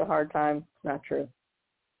had such a hard time. It's not true.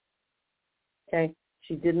 Okay?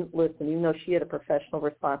 She didn't listen, even though she had a professional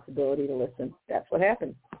responsibility to listen. That's what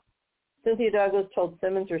happened. Cynthia Douglas told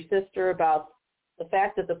Simmons, her sister, about the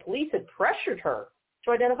fact that the police had pressured her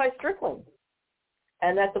to identify Strickland,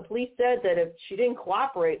 and that the police said that if she didn't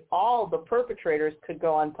cooperate, all the perpetrators could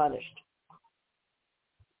go unpunished.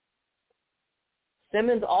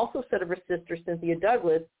 Simmons also said of her sister, Cynthia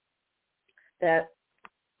Douglas, that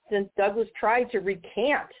since Douglas tried to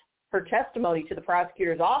recant her testimony to the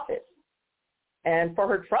prosecutor's office, and for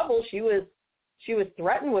her trouble, she was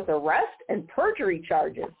threatened with arrest and perjury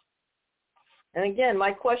charges. And again,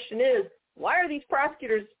 my question is, why aren't the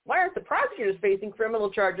prosecutors facing criminal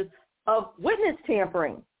charges of witness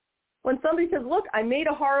tampering? When somebody says, look, I made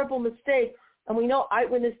a horrible mistake, and we know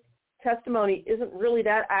eyewitness testimony isn't really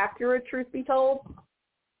that accurate, truth be told.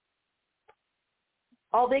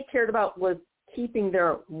 All they cared about was keeping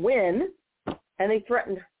their win, and they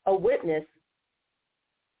threatened a witness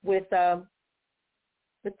with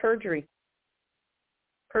perjury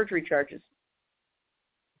charges.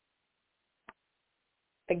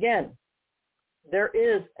 Again, there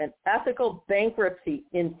is an ethical bankruptcy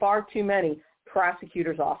in far too many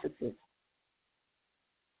prosecutors' offices.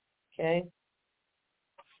 Okay?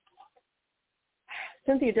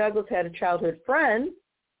 Cynthia Douglas had a childhood friend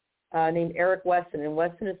named Eric Weston, and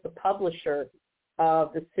Weston is the publisher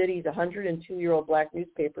of the city's 102-year-old black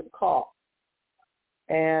newspaper, The Call.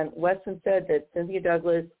 And Weston said that Cynthia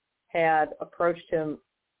Douglas had approached him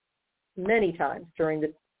many times during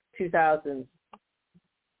the 2000s,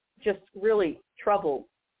 just really troubled,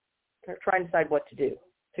 trying to decide what to do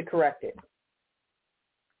to correct it.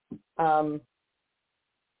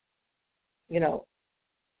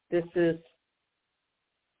 This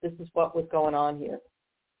is what was going on here.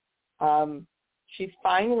 She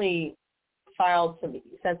finally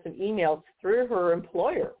sent some emails through her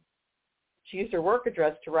employer. She used her work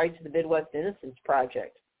address to write to the Midwest Innocence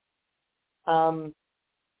Project. And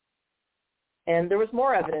there was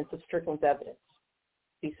more evidence of Strickland's evidence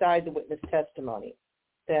besides the witness testimony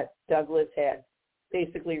that Douglas had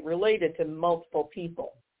basically related to multiple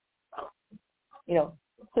people.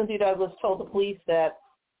 Cynthia Douglas told the police that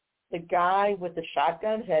the guy with the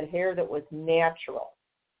shotgun had hair that was natural.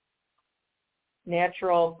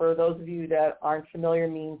 Natural, for those of you that aren't familiar,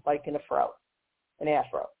 means like an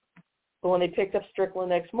afro. But when they picked up Strickland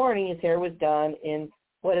next morning, his hair was done in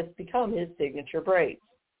what has become his signature braids.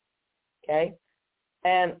 Okay?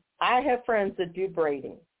 And I have friends that do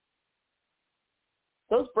braiding.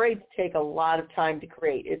 Those braids take a lot of time to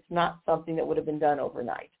create. It's not something that would have been done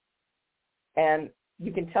overnight. And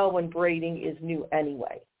you can tell when braiding is new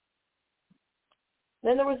anyway.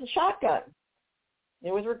 Then there was a shotgun.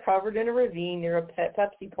 It was recovered in a ravine near a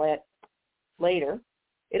Pepsi plant later.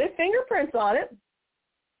 It had fingerprints on it.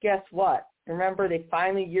 Guess what? Remember, they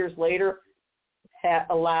finally, years later,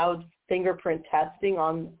 allowed fingerprint testing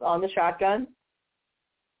on the shotgun?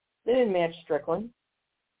 They didn't match Strickland.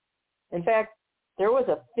 In fact, there was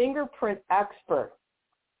a fingerprint expert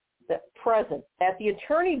present at the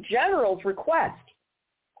Attorney General's request.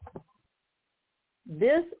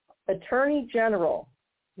 This Attorney General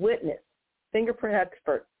witness, fingerprint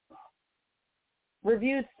expert,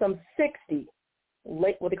 reviewed some 60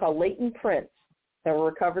 what they call latent prints that were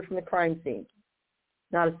recovered from the crime scene.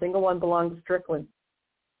 Not a single one belonged to Strickland.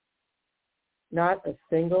 Not a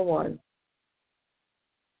single one.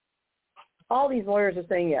 All these lawyers are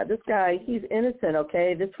saying, yeah, this guy, he's innocent,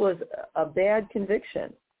 okay? This was a bad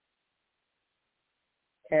conviction.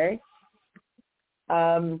 Okay?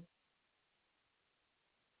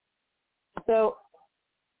 So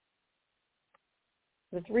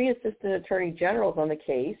the three assistant attorney generals on the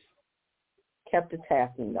case kept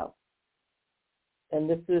attacking them. And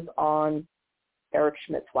this is on Eric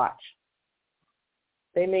Schmitt's watch.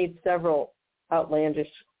 They made several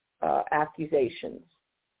outlandish accusations.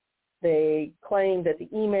 They claimed that the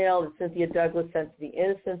email that Cynthia Douglas sent to the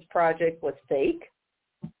Innocence Project was fake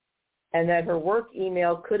and that her work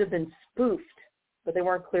email could have been spoofed, but they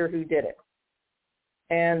weren't clear who did it.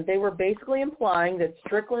 And they were basically implying that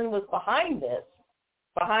Strickland was behind this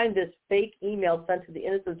fake email sent to the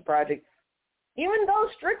Innocence Project, even though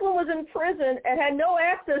Strickland was in prison and had no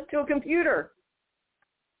access to a computer.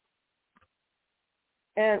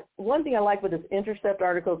 And one thing I like with this Intercept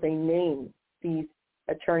article is they name these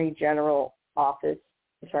Attorney General office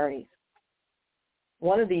attorneys.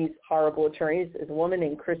 One of these horrible attorneys is a woman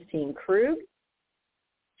named Christine Krug.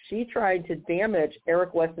 She tried to damage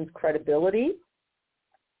Eric Weston's credibility.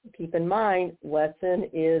 Keep in mind, Weston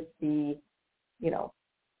is the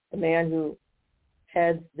man who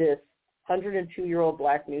heads this 102-year-old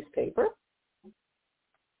black newspaper.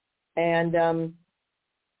 And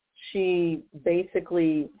she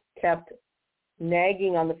basically kept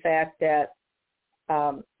nagging on the fact that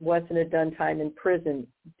Weston had done time in prison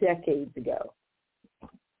decades ago.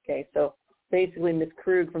 Okay, so basically Ms.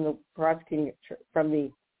 Krug from the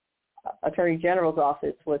Attorney General's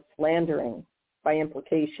office was slandering by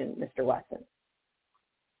implication Mr. Weston.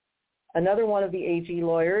 Another one of the AG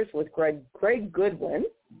lawyers was Greg Goodwin,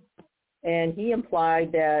 and he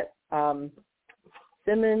implied that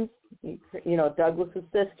Simmons, Douglas's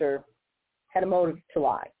sister, had a motive to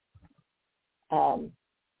lie.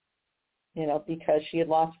 Because she had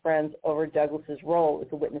lost friends over Douglas's role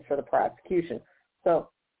as a witness for the prosecution. So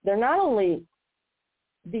they're not only,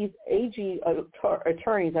 these AG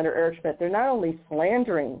attorneys under Eric Schmitt, they're not only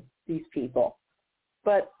slandering these people,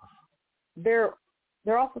 but they're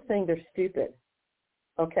also saying they're stupid,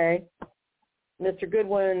 okay? Mr.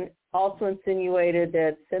 Goodwin also insinuated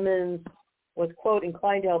that Simmons was, quote,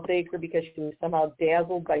 inclined to help Baker because she was somehow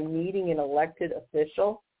dazzled by meeting an elected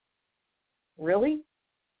official. Really?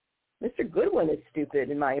 Mr. Goodwin is stupid,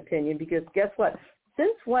 in my opinion, because guess what?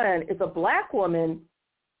 since when is a black woman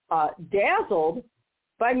dazzled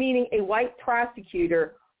by meeting a white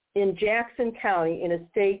prosecutor in Jackson County in a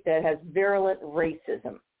state that has virulent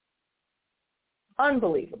racism?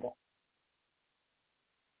 Unbelievable.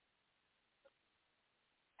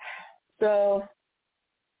 So,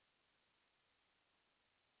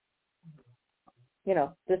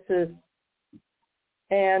 this is,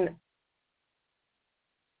 and,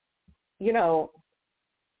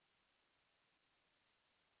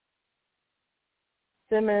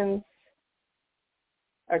 Simmons.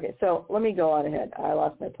 Okay, so let me go on ahead. I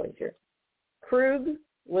lost my place here. Krug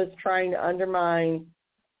was trying to undermine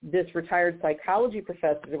this retired psychology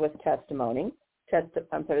professor that was testifying.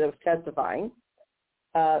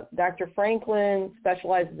 Dr. Franklin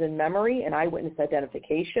specializes in memory and eyewitness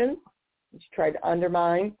identification, which tried to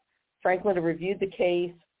undermine. Franklin had reviewed the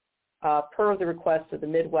case per the request of the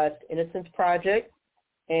Midwest Innocence Project,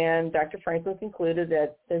 and Dr. Franklin concluded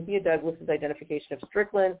that Cynthia Douglas's identification of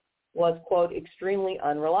Strickland was, quote, extremely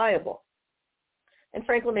unreliable. And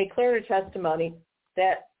Franklin made clear in her testimony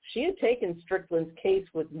that she had taken Strickland's case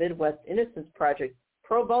with Midwest Innocence Project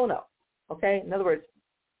pro bono, okay? In other words,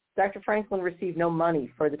 Dr. Franklin received no money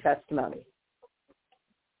for the testimony.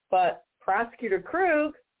 But Prosecutor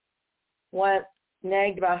Krug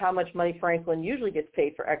nagged about how much money Franklin usually gets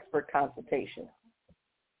paid for expert consultation.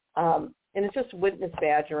 And it's just witness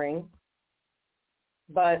badgering,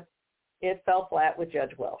 but it fell flat with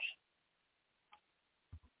Judge Welsh.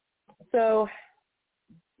 So,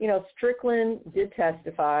 Strickland did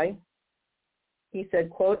testify. He said,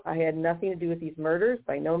 quote, I had nothing to do with these murders.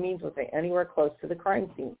 By no means was I anywhere close to the crime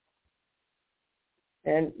scene.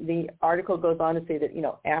 And the article goes on to say that,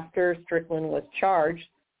 after Strickland was charged,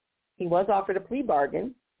 he was offered a plea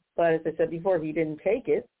bargain, but as I said before, he didn't take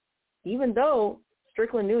it, even though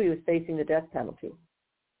Strickland knew he was facing the death penalty.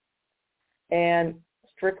 And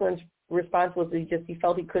Strickland's response was he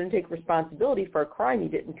felt he couldn't take responsibility for a crime he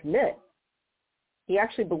didn't commit. He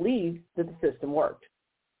actually believed that the system worked,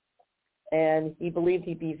 and he believed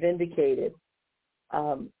he'd be vindicated.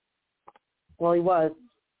 Well, he was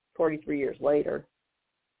 43 years later.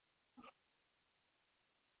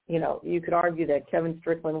 You could argue that Kevin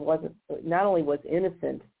Strickland not only was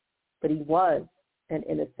innocent, but he was an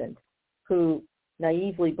innocent who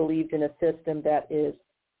naively believed in a system that is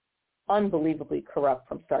unbelievably corrupt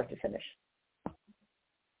from start to finish.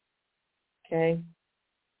 Okay?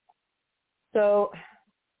 So,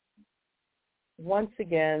 once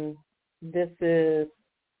again, this is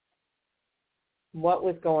what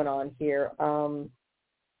was going on here.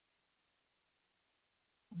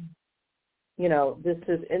 This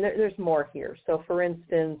is, and there's more here. So, for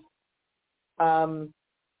instance, some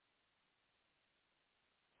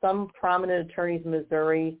prominent attorneys in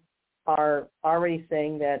Missouri are already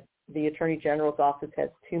saying that the Attorney General's office has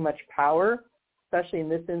too much power, especially in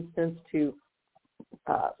this instance, to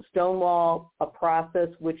stonewall a process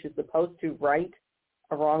which is supposed to right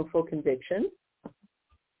a wrongful conviction.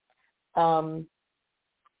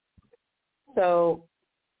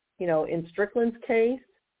 In Strickland's case,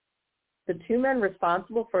 the two men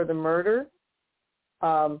responsible for the murder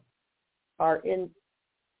are in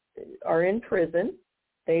prison.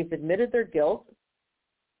 They've admitted their guilt.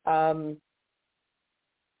 I'm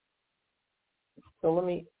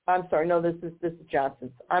sorry. No, this is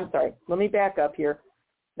Johnson's. I'm sorry. Let me back up here.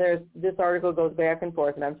 This article goes back and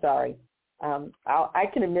forth, and I'm sorry. I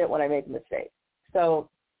can admit when I make a mistake. So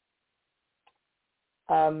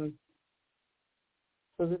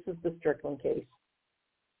this is the Strickland case.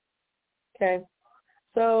 Okay.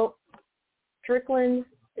 So Strickland,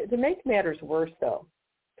 to make matters worse, though,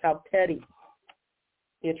 how petty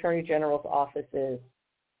the Attorney General's office is.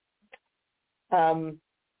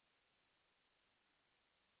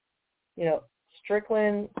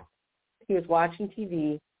 Strickland, he was watching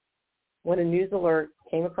TV when a news alert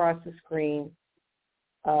came across the screen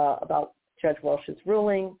about Judge Welsh's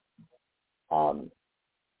ruling. All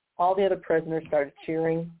the other prisoners started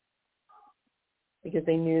cheering because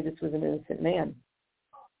they knew this was an innocent man.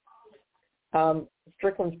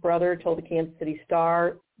 Strickland's brother told the Kansas City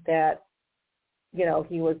Star that,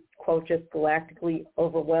 he was, quote, just galactically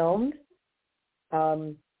overwhelmed.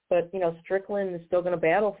 But Strickland is still going to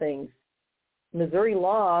battle things. Missouri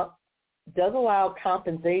law does allow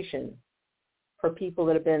compensation for people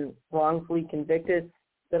that have been wrongfully convicted,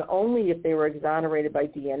 but only if they were exonerated by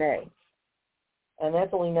DNA. And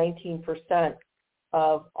that's only 19%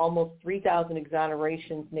 of almost 3,000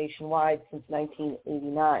 exonerations nationwide since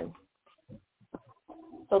 1989.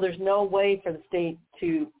 So there's no way for the state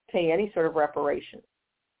to pay any sort of reparation.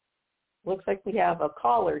 Looks like we have a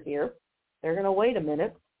caller here. They're going to wait a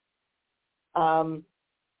minute.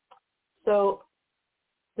 So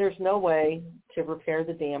there's no way to repair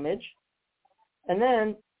the damage. And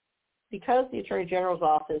then because the Attorney General's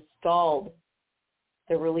office stalled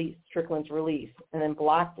the release, Strickland's release, and then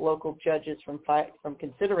blocked local judges from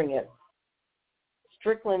considering it,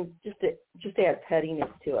 Strickland just to add pettiness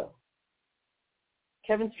to it.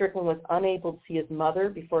 Kevin Strickland was unable to see his mother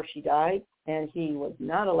before she died, and he was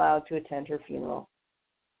not allowed to attend her funeral.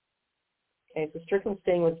 Okay, so Strickland's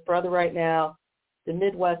staying with his brother right now. The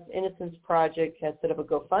Midwest Innocence Project has set up a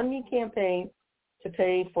GoFundMe campaign to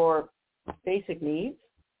pay for basic needs.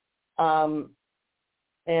 And,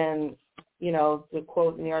 you know, the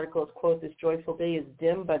quote in the article is, quote, "This joyful day is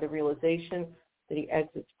dimmed by the realization that he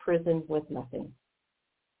exits prison with nothing."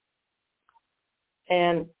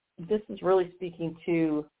 And this is really speaking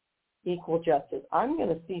to equal justice. I'm going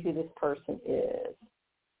to see who this person is.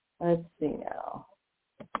 Let's see now.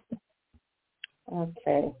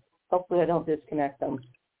 Okay. Hopefully I don't disconnect them.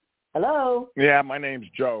 Hello? Yeah, my name's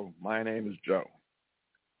Joe. My name is Joe.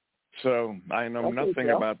 So I know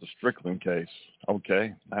nothing about the Strickland case.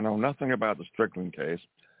 Okay. I know nothing about the Strickland case,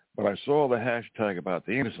 but I saw the hashtag about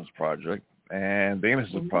the Innocence Project, and the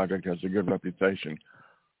Innocence Project has a good reputation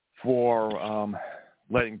for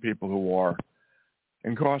letting people who are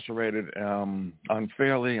incarcerated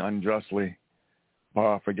unfairly, unjustly,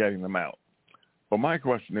 for getting them out. But my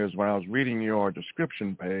question is, when I was reading your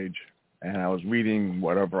description page and I was reading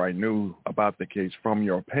whatever I knew about the case from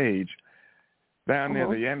your page, down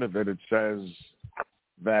near the end of it, it says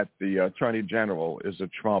that the Attorney General is a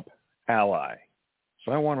Trump ally.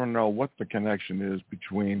 So I want to know what the connection is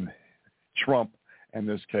between Trump and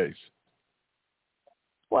this case.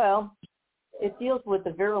 Well, it deals with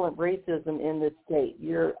the virulent racism in this state.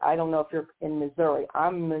 I don't know if you're in Missouri.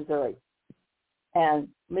 I'm in Missouri. And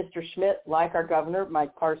Mr. Schmitt, like our governor,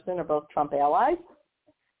 Mike Parson, are both Trump allies.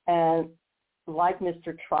 And like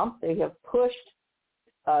Mr. Trump, they have pushed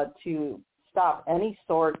to stop any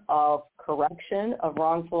sort of correction of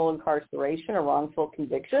wrongful incarceration or wrongful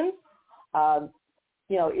convictions.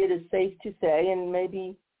 You know, it is safe to say, and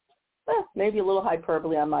maybe a little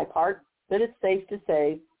hyperbole on my part, but it's safe to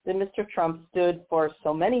say that Mr. Trump stood for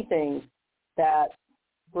so many things that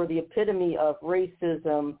were the epitome of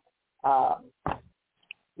racism,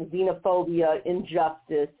 xenophobia,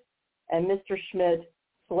 injustice, and Mr. Schmitt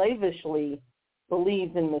slavishly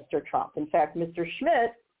believes in Mr. Trump. In fact, Mr.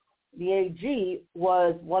 Schmitt, the AG,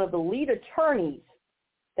 was one of the lead attorneys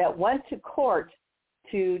that went to court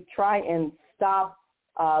to try and stop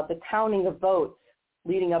the counting of votes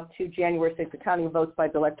leading up to January 6th, the counting of votes by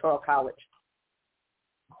the Electoral College.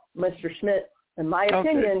 Mr. Schmitt, in my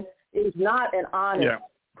opinion, is not an honest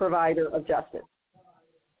provider of justice.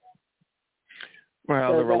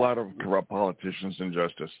 Well, there are a lot of corrupt politicians in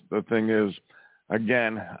justice. The thing is,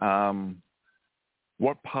 again,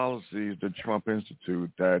 what policies did Trump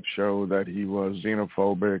institute that show that he was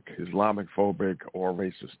xenophobic, Islamophobic, or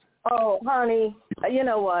racist? Oh, honey, you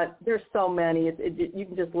know what? There's so many. You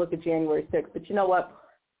can just look at January 6th. But you know what?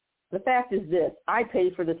 The fact is this. I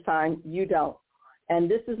pay for this time. You don't. And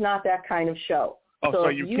this is not that kind of show. Oh, so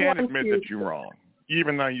you can't admit that you're wrong.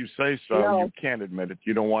 Even though you say so, you can't admit it.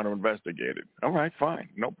 You don't want to investigate it. All right, fine.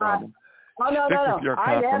 No problem. No. With your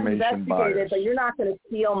I have confirmation investigated, bias. but you're not going to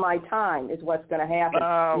steal my time is what's going to happen.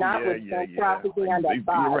 Not with propaganda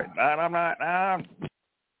bias. Right. I'm not.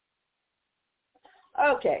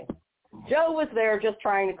 Okay. Joe was there just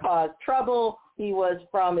trying to cause trouble. He was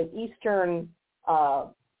from an eastern,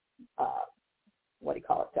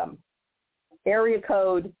 area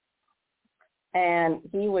code, and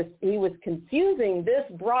he was confusing this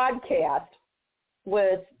broadcast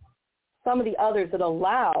with some of the others that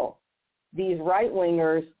allow these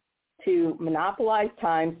right-wingers to monopolize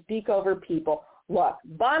time, speak over people. Look,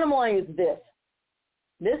 bottom line is this.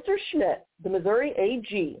 Mr. Schmitt, the Missouri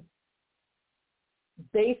AG,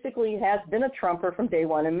 basically has been a Trumper from day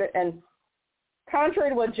one. And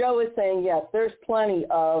contrary to what Joe is saying, yes, there's plenty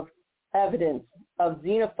of evidence of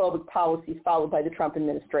xenophobic policies followed by the Trump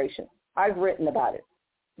administration. I've written about it.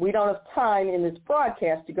 We don't have time in this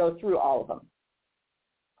broadcast to go through all of them.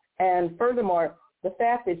 And furthermore, the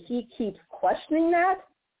fact that he keeps questioning that,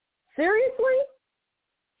 seriously?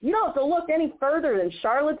 You don't have to look any further than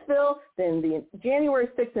Charlottesville, than the January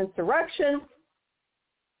 6th insurrection,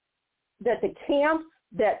 that the camps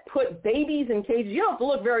that put babies in cages, you don't have to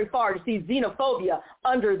look very far to see xenophobia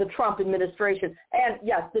under the Trump administration and,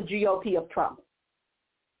 yes, the GOP of Trump.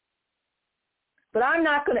 But I'm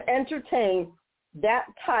not going to entertain that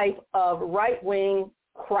type of right-wing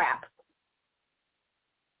crap.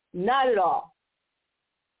 Not at all.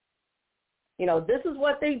 You know, this is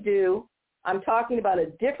what they do. I'm talking about a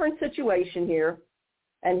different situation here.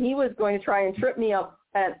 and he was going to try and trip me up.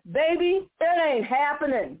 And, baby, it ain't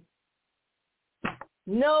happening.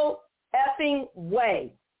 No effing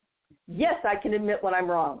way. Yes, I can admit when I'm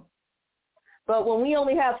wrong. But when we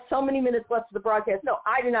only have so many minutes left of the broadcast, no,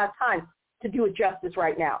 I do not have time to do it justice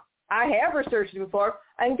right now. I have researched it before,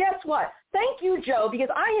 and guess what? Thank you, Joe, because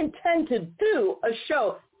I intend to do a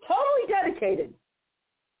show totally dedicated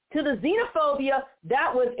to the xenophobia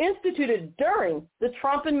that was instituted during the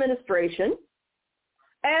Trump administration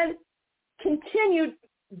and continued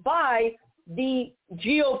by the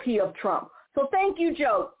GOP of Trump. So thank you,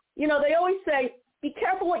 Joe. You know, they always say, be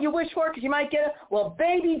careful what you wish for because you might get it. Well,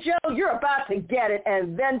 baby Joe, you're about to get it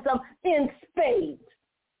and then some in spades.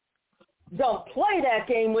 Don't play that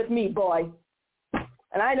game with me, boy.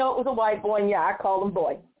 And I know it was a white boy, and yeah, I called him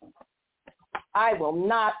boy. I will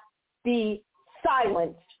not be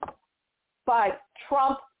silenced by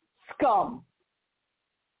Trump scum.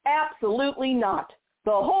 Absolutely not.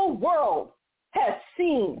 The whole world has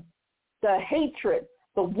seen the hatred,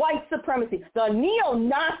 the white supremacy, the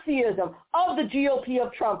neo-Nazism of the GOP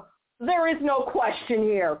of Trump. There is no question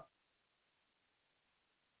here.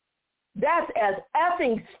 That's as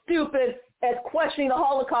effing stupid as questioning the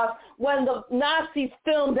Holocaust when the Nazis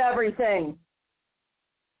filmed everything.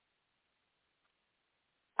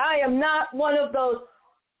 I am not one of those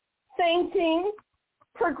fainting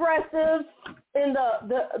progressives in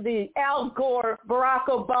the Al Gore, Barack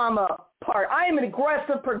Obama part. I am an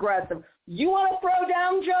aggressive progressive. You want to throw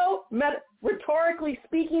down, Joe? Rhetorically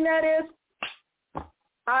speaking, that is.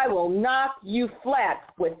 I will knock you flat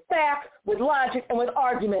with facts, with logic, and with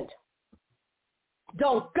argument.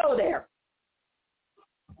 Don't go there.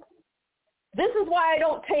 This is why I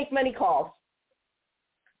don't take many calls,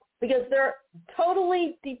 because they're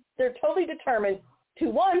totally determined to,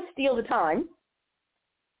 one, steal the time.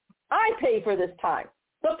 I pay for this time.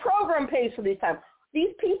 The program pays for this time.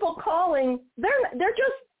 These people calling, they're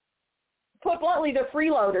just, put bluntly, they're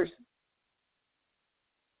freeloaders.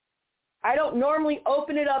 I don't normally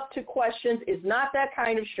open it up to questions. It's not that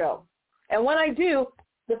kind of show. And when I do,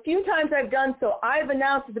 the few times I've done so, I've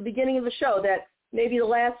announced at the beginning of the show that maybe the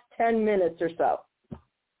last 10 minutes or so.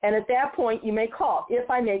 And at that point, you may call if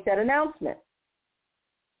I make that announcement.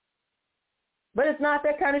 But it's not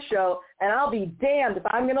that kind of show, and I'll be damned if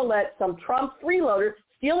I'm going to let some Trump freeloader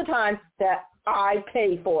steal the time that I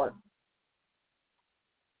pay for.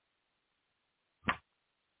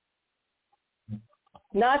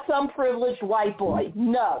 Not some privileged white boy.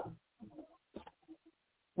 No.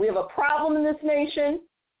 We have a problem in this nation.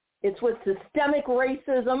 It's with systemic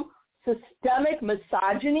racism, systemic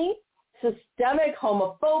misogyny, systemic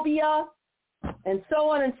homophobia, and so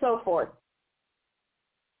on and so forth.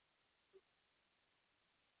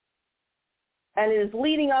 And it is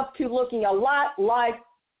leading up to looking a lot like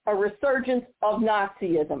a resurgence of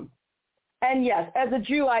Nazism. And yes, as a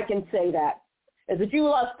Jew, I can say that. As a Jew who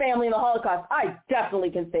lost family in the Holocaust, I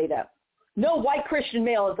definitely can say that. No white Christian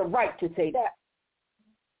male has the right to say that.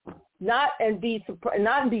 Not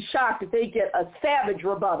be shocked if they get a savage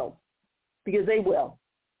rebuttal, because they will.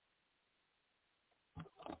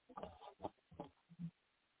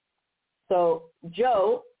 So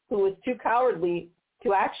Joe, who was too cowardly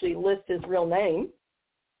to actually list his real name,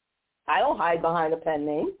 I don't hide behind a pen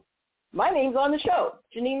name. My name's on the show,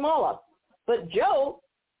 Jeanine Molloff. But Joe,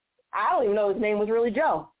 I don't even know his name was really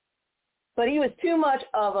Joe. But he was too much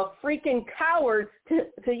of a freaking coward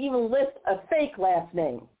to even list a fake last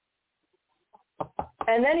name.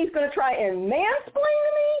 And then he's going to try and mansplain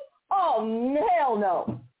to me? Oh, hell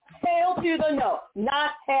no. Hail to the no.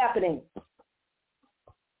 Not happening.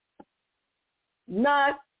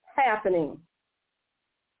 Not happening.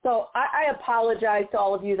 So I apologize to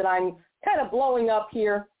all of you that I'm kind of blowing up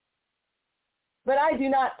here. But I do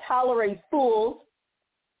not tolerate fools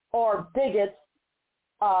or bigots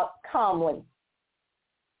calmly.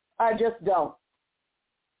 I just don't.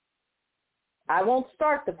 I won't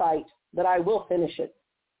start the fight, but I will finish it.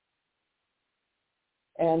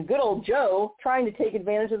 And good old Joe trying to take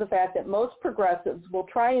advantage of the fact that most progressives will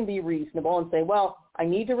try and be reasonable and say, well, I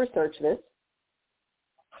need to research this,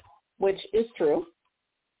 which is true.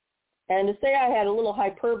 And to say I had a little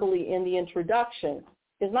hyperbole in the introduction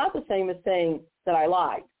is not the same as saying that I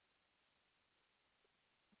lied.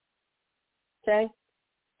 Okay?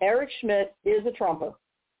 Eric Schmitt is a Trumper.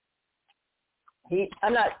 He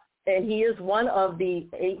is one of the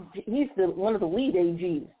lead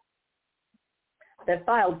AGs that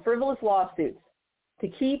filed frivolous lawsuits to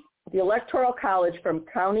keep the Electoral College from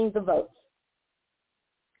counting the votes.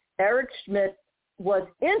 Eric Schmitt was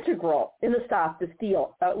integral in the Stop the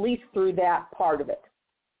Steal, at least through that part of it.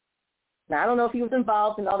 Now, I don't know if he was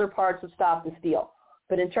involved in other parts of Stop the Steal,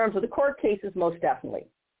 But in terms of the court cases, most definitely.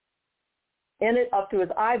 In it up to his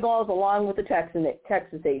eyeballs along with the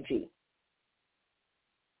Texas AG.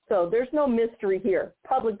 So there's no mystery here.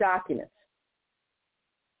 Public documents.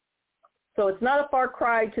 So it's not a far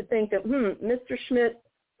cry to think that, Mr. Schmitt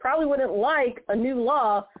probably wouldn't like a new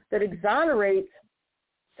law that exonerates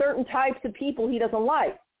certain types of people he doesn't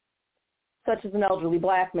like, such as an elderly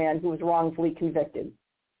black man who was wrongfully convicted.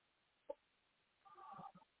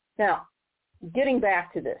 Now, getting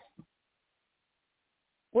back to this.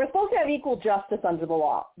 We're supposed to have equal justice under the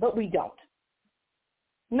law, but we don't.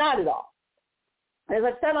 Not at all. As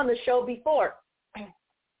I've said on the show before,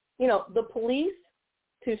 the police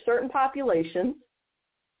to certain populations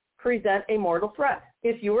present a mortal threat.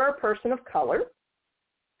 If you are a person of color,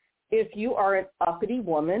 if you are an uppity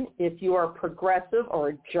woman, if you are progressive or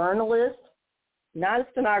a journalist, not a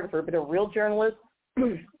stenographer, but a real journalist,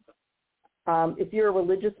 if you're a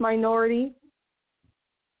religious minority,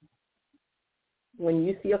 when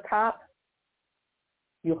you see a cop,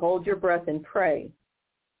 you hold your breath and pray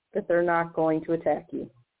that they're not going to attack you.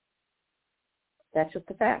 That's just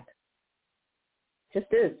a fact. Just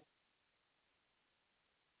is.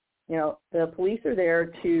 The police are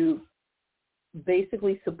there to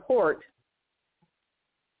basically support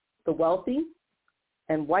the wealthy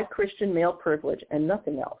and white Christian male privilege and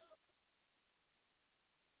nothing else.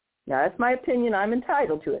 Now, that's my opinion. I'm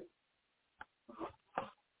entitled to it.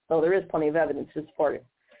 So there is plenty of evidence to support it.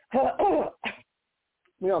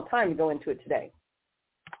 We don't have time to go into it today.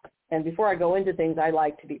 And before I go into things, I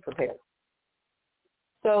like to be prepared.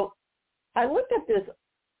 So I looked at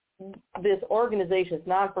this organization, it's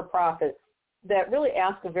not-for-profit, that really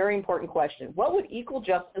asks a very important question. What would equal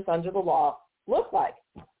justice under the law look like?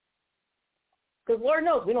 Because Lord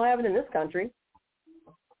knows we don't have it in this country.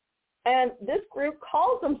 And this group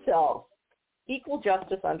calls themselves Equal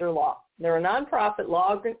Justice Under Law. They're a nonprofit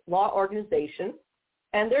law organization,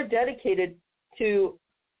 and they're dedicated to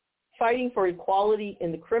fighting for equality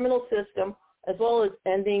in the criminal system as well as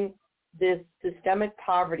ending this systemic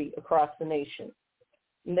poverty across the nation.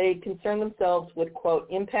 And they concern themselves with, quote,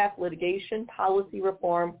 impact litigation, policy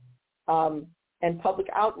reform, and public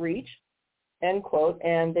outreach, end quote.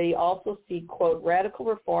 And they also seek, quote, radical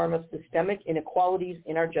reform of systemic inequalities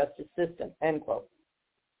in our justice system, end quote.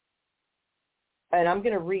 And I'm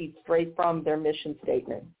going to read straight from their mission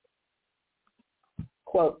statement.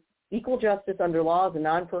 Quote, Equal Justice Under Law is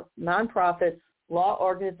a nonprofit law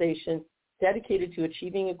organization dedicated to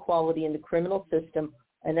achieving equality in the criminal system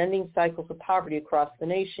and ending cycles of poverty across the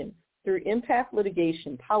nation. Through impact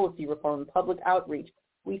litigation, policy reform, and public outreach,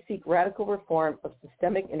 we seek radical reform of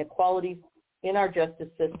systemic inequalities in our justice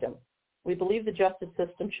system. We believe the justice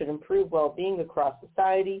system should improve well-being across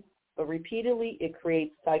society, but repeatedly it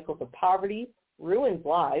creates cycles of poverty, ruins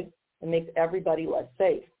lives, and makes everybody less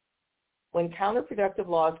safe. When counterproductive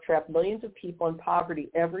laws trap millions of people in poverty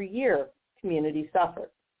every year, communities suffer.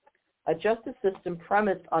 A justice system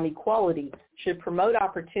premised on equality should promote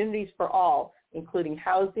opportunities for all, including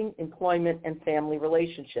housing, employment, and family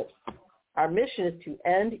relationships. Our mission is to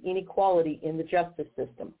end inequality in the justice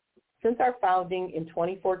system. Since our founding in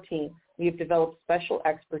 2014, we have developed special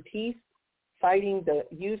expertise fighting the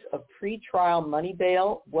use of pretrial money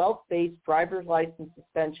bail, wealth-based driver's license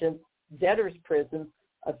suspensions, debtors' prisons,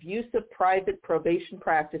 abusive private probation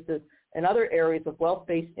practices, and other areas of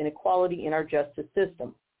wealth-based inequality in our justice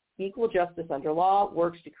system. Equal Justice Under Law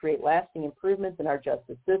works to create lasting improvements in our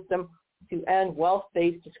justice system, to end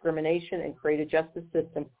wealth-based discrimination and create a justice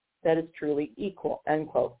system that is truly equal, end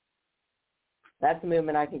quote. That's a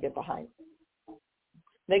movement I can get behind.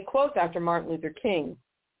 They quote Dr. Martin Luther King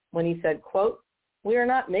when he said, quote, we are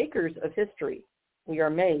not makers of history. We are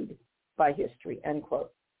made by history, end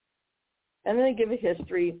quote. And then they give a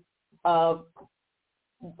history of,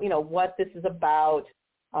 what this is about,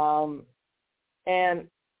 and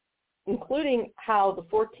including how the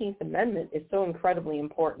 14th Amendment is so incredibly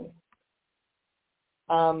important.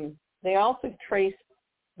 They also trace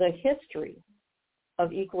the history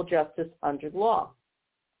of equal justice under the law,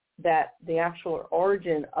 that the actual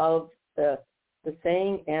origin of the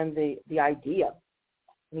saying and the idea.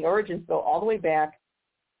 And the origins go all the way back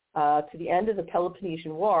to the end of the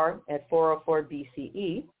Peloponnesian War at 404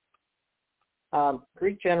 BCE.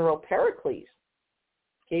 Greek general Pericles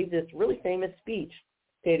gave this really famous speech,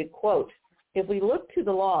 stated, quote, if we look to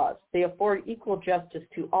the laws, they afford equal justice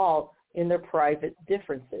to all in their private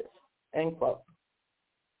differences, end quote.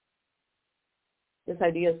 This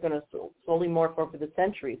idea is going to slowly morph over the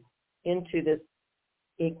centuries into this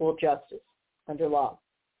equal justice under law.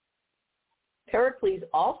 Pericles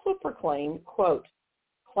also proclaimed, quote,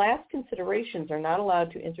 class considerations are not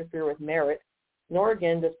allowed to interfere with merit, nor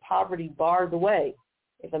again does poverty bar the way.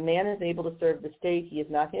 If a man is able to serve the state, he is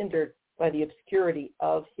not hindered by the obscurity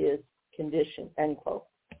of his condition, end quote.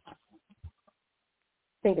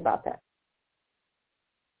 Think about that.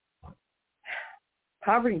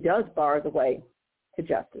 Poverty does bar the way to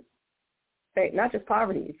justice. Okay, not just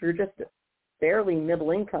poverty. If you're just barely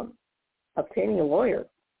middle income, obtaining a lawyer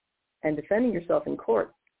and defending yourself in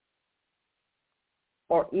court,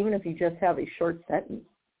 or even if you just have a short sentence,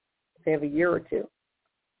 say of a year or two,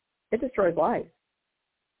 it destroys lives.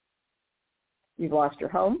 You've lost your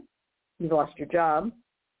home, you've lost your job,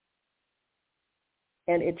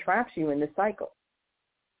 and it traps you in this cycle.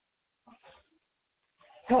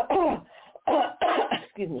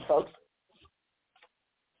 Excuse me, folks.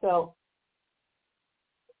 So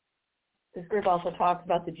this group also talks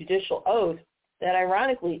about the judicial oath that,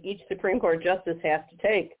 ironically, each Supreme Court justice has to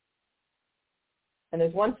take. And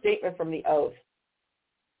there's one statement from the oath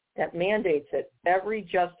that mandates that every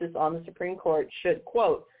justice on the Supreme Court should,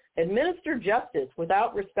 quote, administer justice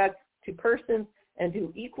without respect to persons and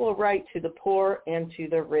do equal right to the poor and to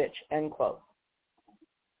the rich, end quote.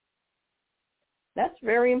 That's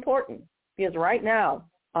very important because right now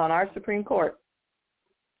on our Supreme Court,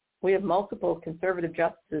 we have multiple conservative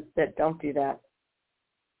justices that don't do that.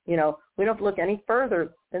 You know, we don't have to look any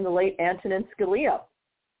further than the late Antonin Scalia,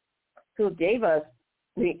 who gave us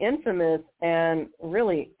the infamous and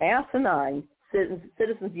really asinine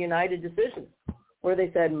Citizens United decision, where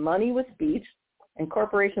they said money was speech and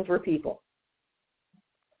corporations were people.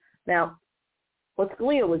 Now, what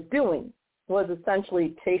Scalia was doing was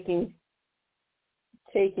essentially taking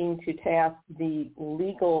to task the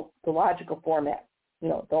logical format. You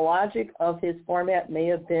know, the logic of his format may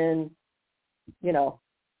have been,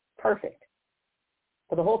 perfect.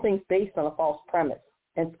 But the whole thing's based on a false premise,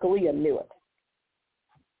 and Scalia knew it.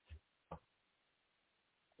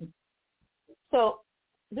 So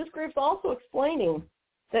this group's also explaining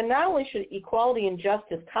that not only should equality and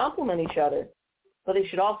justice complement each other, but they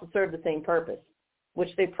should also serve the same purpose,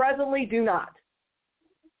 which they presently do not.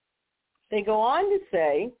 They go on to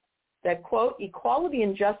say that, quote, equality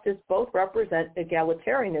and justice both represent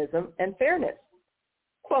egalitarianism and fairness.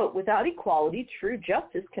 Quote, without equality, true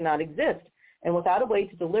justice cannot exist, and without a way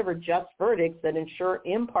to deliver just verdicts that ensure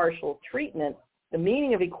impartial treatment, the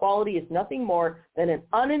meaning of equality is nothing more than an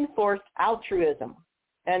unenforced altruism,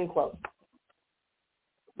 end quote.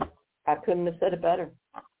 I couldn't have said it better.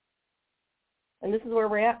 And this is where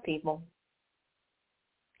we're at, people.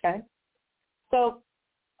 Okay? So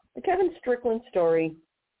the Kevin Strickland story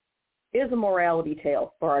is a morality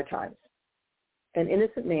tale for our times. An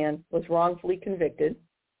innocent man was wrongfully convicted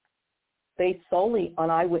based solely on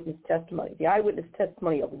eyewitness testimony, the eyewitness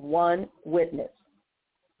testimony of one witness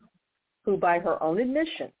who, by her own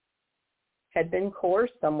admission, had been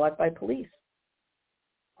coerced somewhat by police.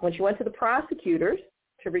 When she went to the prosecutors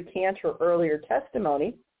to recant her earlier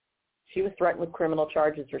testimony, she was threatened with criminal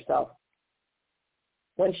charges herself.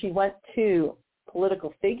 When she went to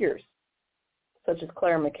political figures, such as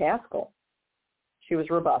Claire McCaskill, she was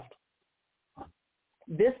rebuffed.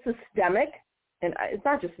 This systemic, and it's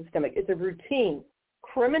not just systemic, it's a routine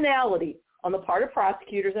criminality on the part of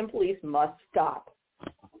prosecutors and police must stop.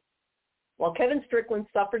 While Kevin Strickland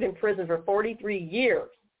suffered in prison for 43 years,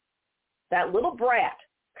 that little brat,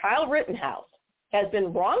 Kyle Rittenhouse, has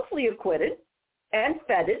been wrongfully acquitted and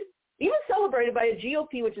feted, even celebrated by a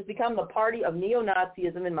GOP which has become the party of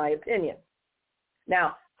neo-Nazism, in my opinion.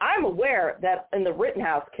 Now, I'm aware that in the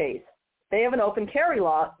Rittenhouse case, they have an open carry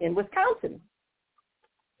law in Wisconsin.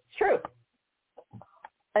 It's true.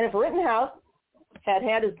 And if Rittenhouse had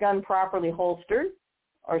his gun properly holstered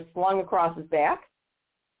or slung across his back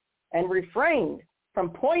and refrained from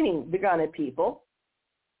pointing the gun at people,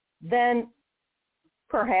 then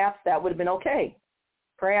perhaps that would have been okay.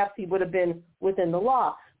 Perhaps he would have been within the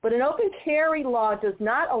law. But an open carry law does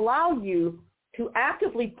not allow you to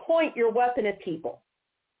actively point your weapon at people.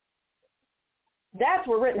 That's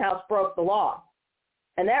where Rittenhouse broke the law.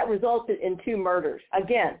 And that resulted in 2 murders.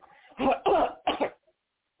 Again,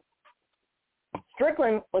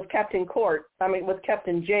 Strickland was kept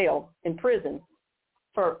in jail, in prison,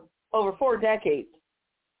 for over 4 decades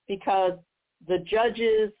because the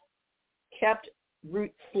judges kept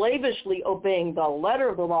slavishly obeying the letter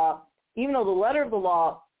of the law, even though the letter of the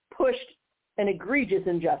law pushed an egregious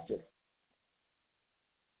injustice.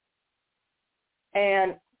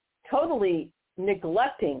 And totally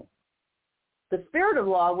neglecting the spirit of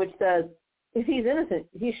law, which says if he's innocent,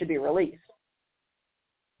 he should be released.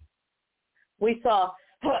 We saw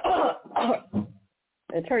the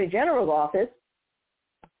Attorney General's office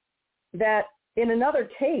that in another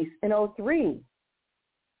case in 2003,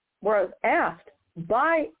 where I was asked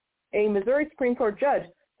by a Missouri Supreme Court judge.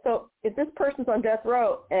 So if this person's on death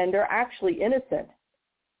row and they're actually innocent,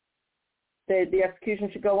 the execution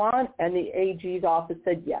should go on, and the AG's office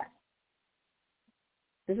said yes.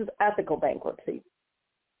 This is ethical bankruptcy.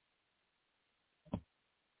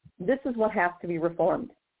 This is what has to be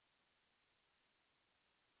reformed.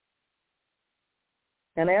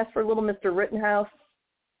 And as for little Mr. Rittenhouse,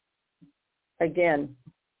 again,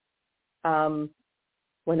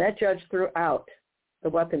 when that judge threw out the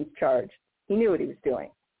weapons charge, he knew what he was doing.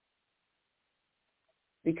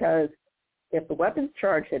 Because if the weapons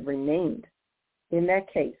charge had remained in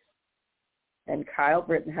that case, and Kyle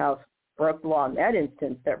Rittenhouse broke the law in that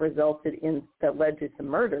instance that led to some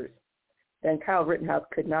murders, then Kyle Rittenhouse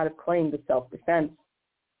could not have claimed the self-defense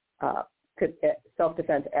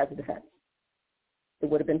as a defense. It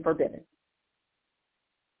would have been forbidden.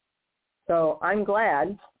 So I'm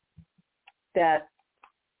glad that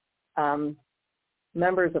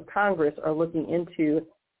members of Congress are looking into,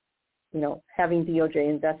 having DOJ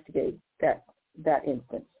investigate that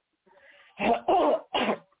instance.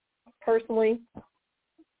 Personally,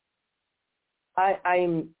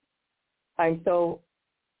 I'm so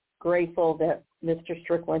grateful that Mr.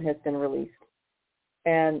 Strickland has been released,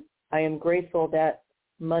 and I am grateful that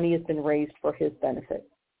money has been raised for his benefit.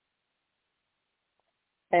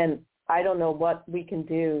 And I don't know what we can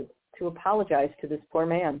do to apologize to this poor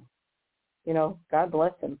man. God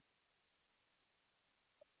bless him.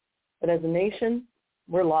 But as a nation,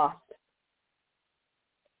 we're lost.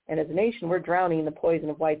 And as a nation, we're drowning in the poison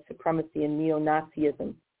of white supremacy and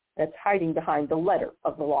neo-Nazism that's hiding behind the letter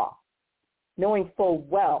of the law, knowing full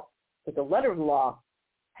well that the letter of the law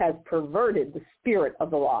has perverted the spirit of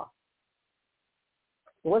the law.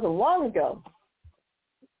 It wasn't long ago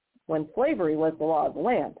when slavery was the law of the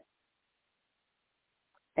land,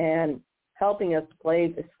 and helping a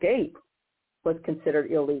slave escape was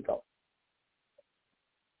considered illegal.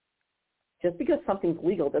 Just because something's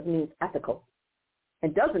legal doesn't mean it's ethical,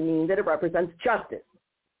 and doesn't mean that it represents justice.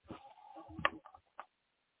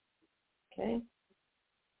 Okay?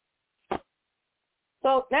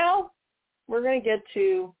 So now we're going to get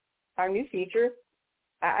to our new feature.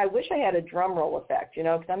 I wish I had a drum roll effect,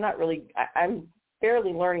 because I'm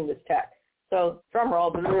barely learning this tech. So drum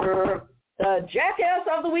roll, the Jackass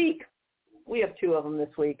of the Week. We have 2 of them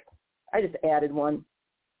this week. I just added one.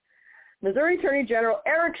 Missouri Attorney General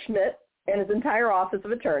Eric Schmitt and his entire Office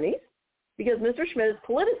of Attorneys, because Mr. Schmitt has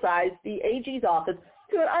politicized the AG's office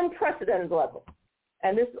to an unprecedented level.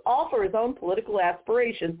 And this is all for his own political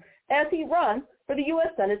aspirations as he runs for the U.S.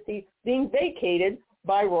 Senate seat being vacated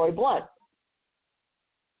by Roy Blunt.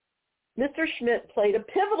 Mr. Schmitt played a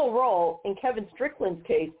pivotal role in Kevin Strickland's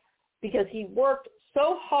case because he worked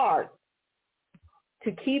so hard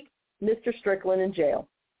to keep Mr. Strickland in jail.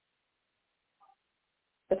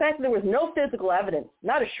 The fact that there was no physical evidence,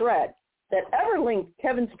 not a shred, that ever linked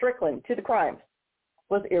Kevin Strickland to the crimes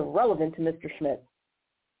was irrelevant to Mr. Schmitt.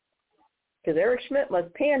 Because Eric Schmitt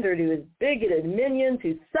must pander to his bigoted minions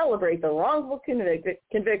who celebrate the wrongful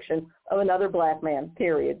conviction of another black man,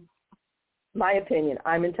 period. My opinion,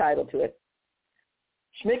 I'm entitled to it.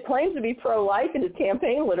 Schmitt claims to be pro-life in his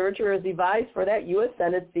campaign literature as he vies for that U.S.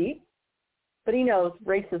 Senate seat, but he knows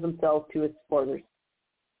racism sells to his supporters.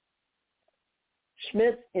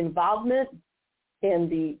 Schmitt's involvement in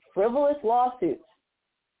the frivolous lawsuits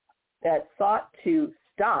that sought to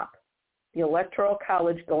stop the Electoral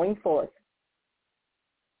College going forth,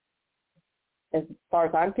 as far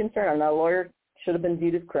as I'm concerned, I'm not a lawyer, should have been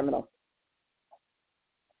viewed as criminal.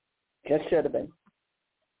 Just should have been.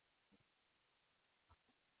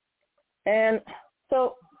 And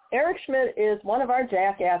so Eric Schmitt is one of our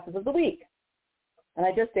jackasses of the week. And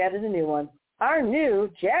I just added a new one. Our new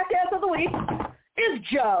jackass of the week is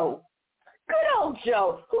Joe. Good old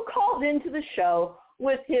Joe, who called into the show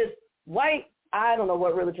with his white, I don't know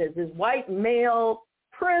what religion it is, his white male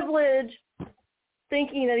privilege,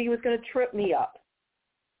 thinking that he was going to trip me up.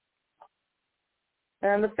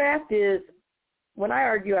 And the fact is, when I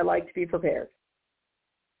argue, I like to be prepared.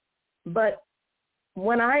 But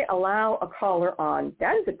when I allow a caller on,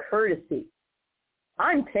 that is a courtesy.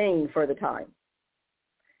 I'm paying for the time.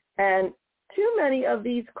 And too many of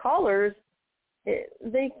these callers,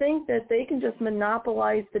 they think that they can just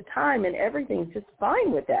monopolize the time and everything's just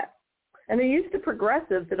fine with that. And they're used to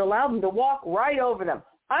progressives that allow them to walk right over them.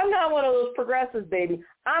 I'm not one of those progressives, baby.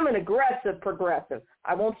 I'm an aggressive progressive.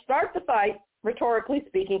 I won't start the fight, rhetorically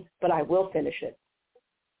speaking, but I will finish it.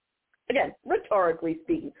 Again, rhetorically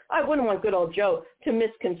speaking, I wouldn't want good old Joe to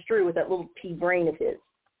misconstrue with that little pea brain of his.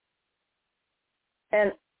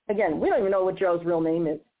 And again, we don't even know what Joe's real name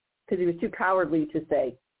is because he was too cowardly to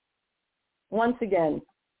say. once again,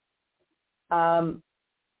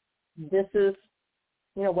 this is,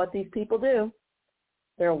 what these people do.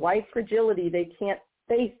 Their white fragility, they can't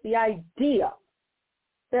face the idea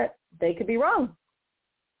that they could be wrong.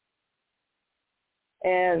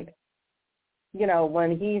 And,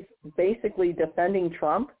 when he's basically defending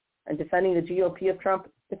Trump and defending the GOP of Trump,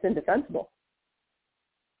 it's indefensible.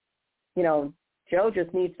 Joe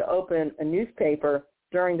just needs to open a newspaper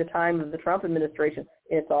during the time of the Trump administration.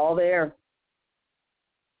 It's all there.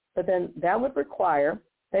 But then that would require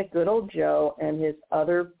that good old Joe and his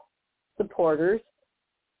other supporters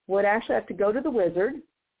would actually have to go to the wizard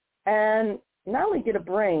and not only get a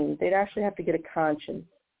brain, they'd actually have to get a conscience.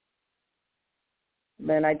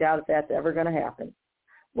 And I doubt if that's ever going to happen.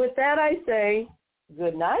 With that, I say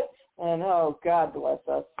good night, and God bless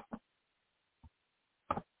us.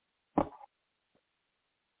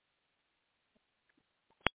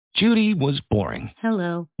 Judy was boring.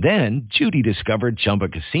 Hello. Then Judy discovered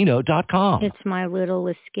ChumbaCasino.com. It's my little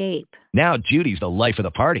escape. Now Judy's the life of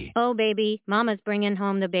the party. Oh, baby, mama's bringing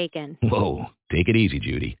home the bacon. Whoa, take it easy,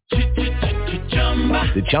 Judy.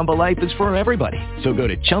 The Chumba life is for everybody. So go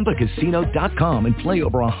to ChumbaCasino.com and play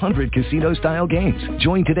over 100 casino-style games.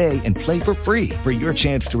 Join today and play for free for your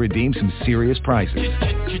chance to redeem some serious prizes.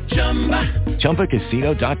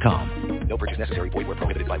 ChumbaCasino.com. No purchase necessary. Void where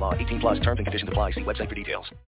prohibited by law. 18+ terms and conditions apply. See website for details.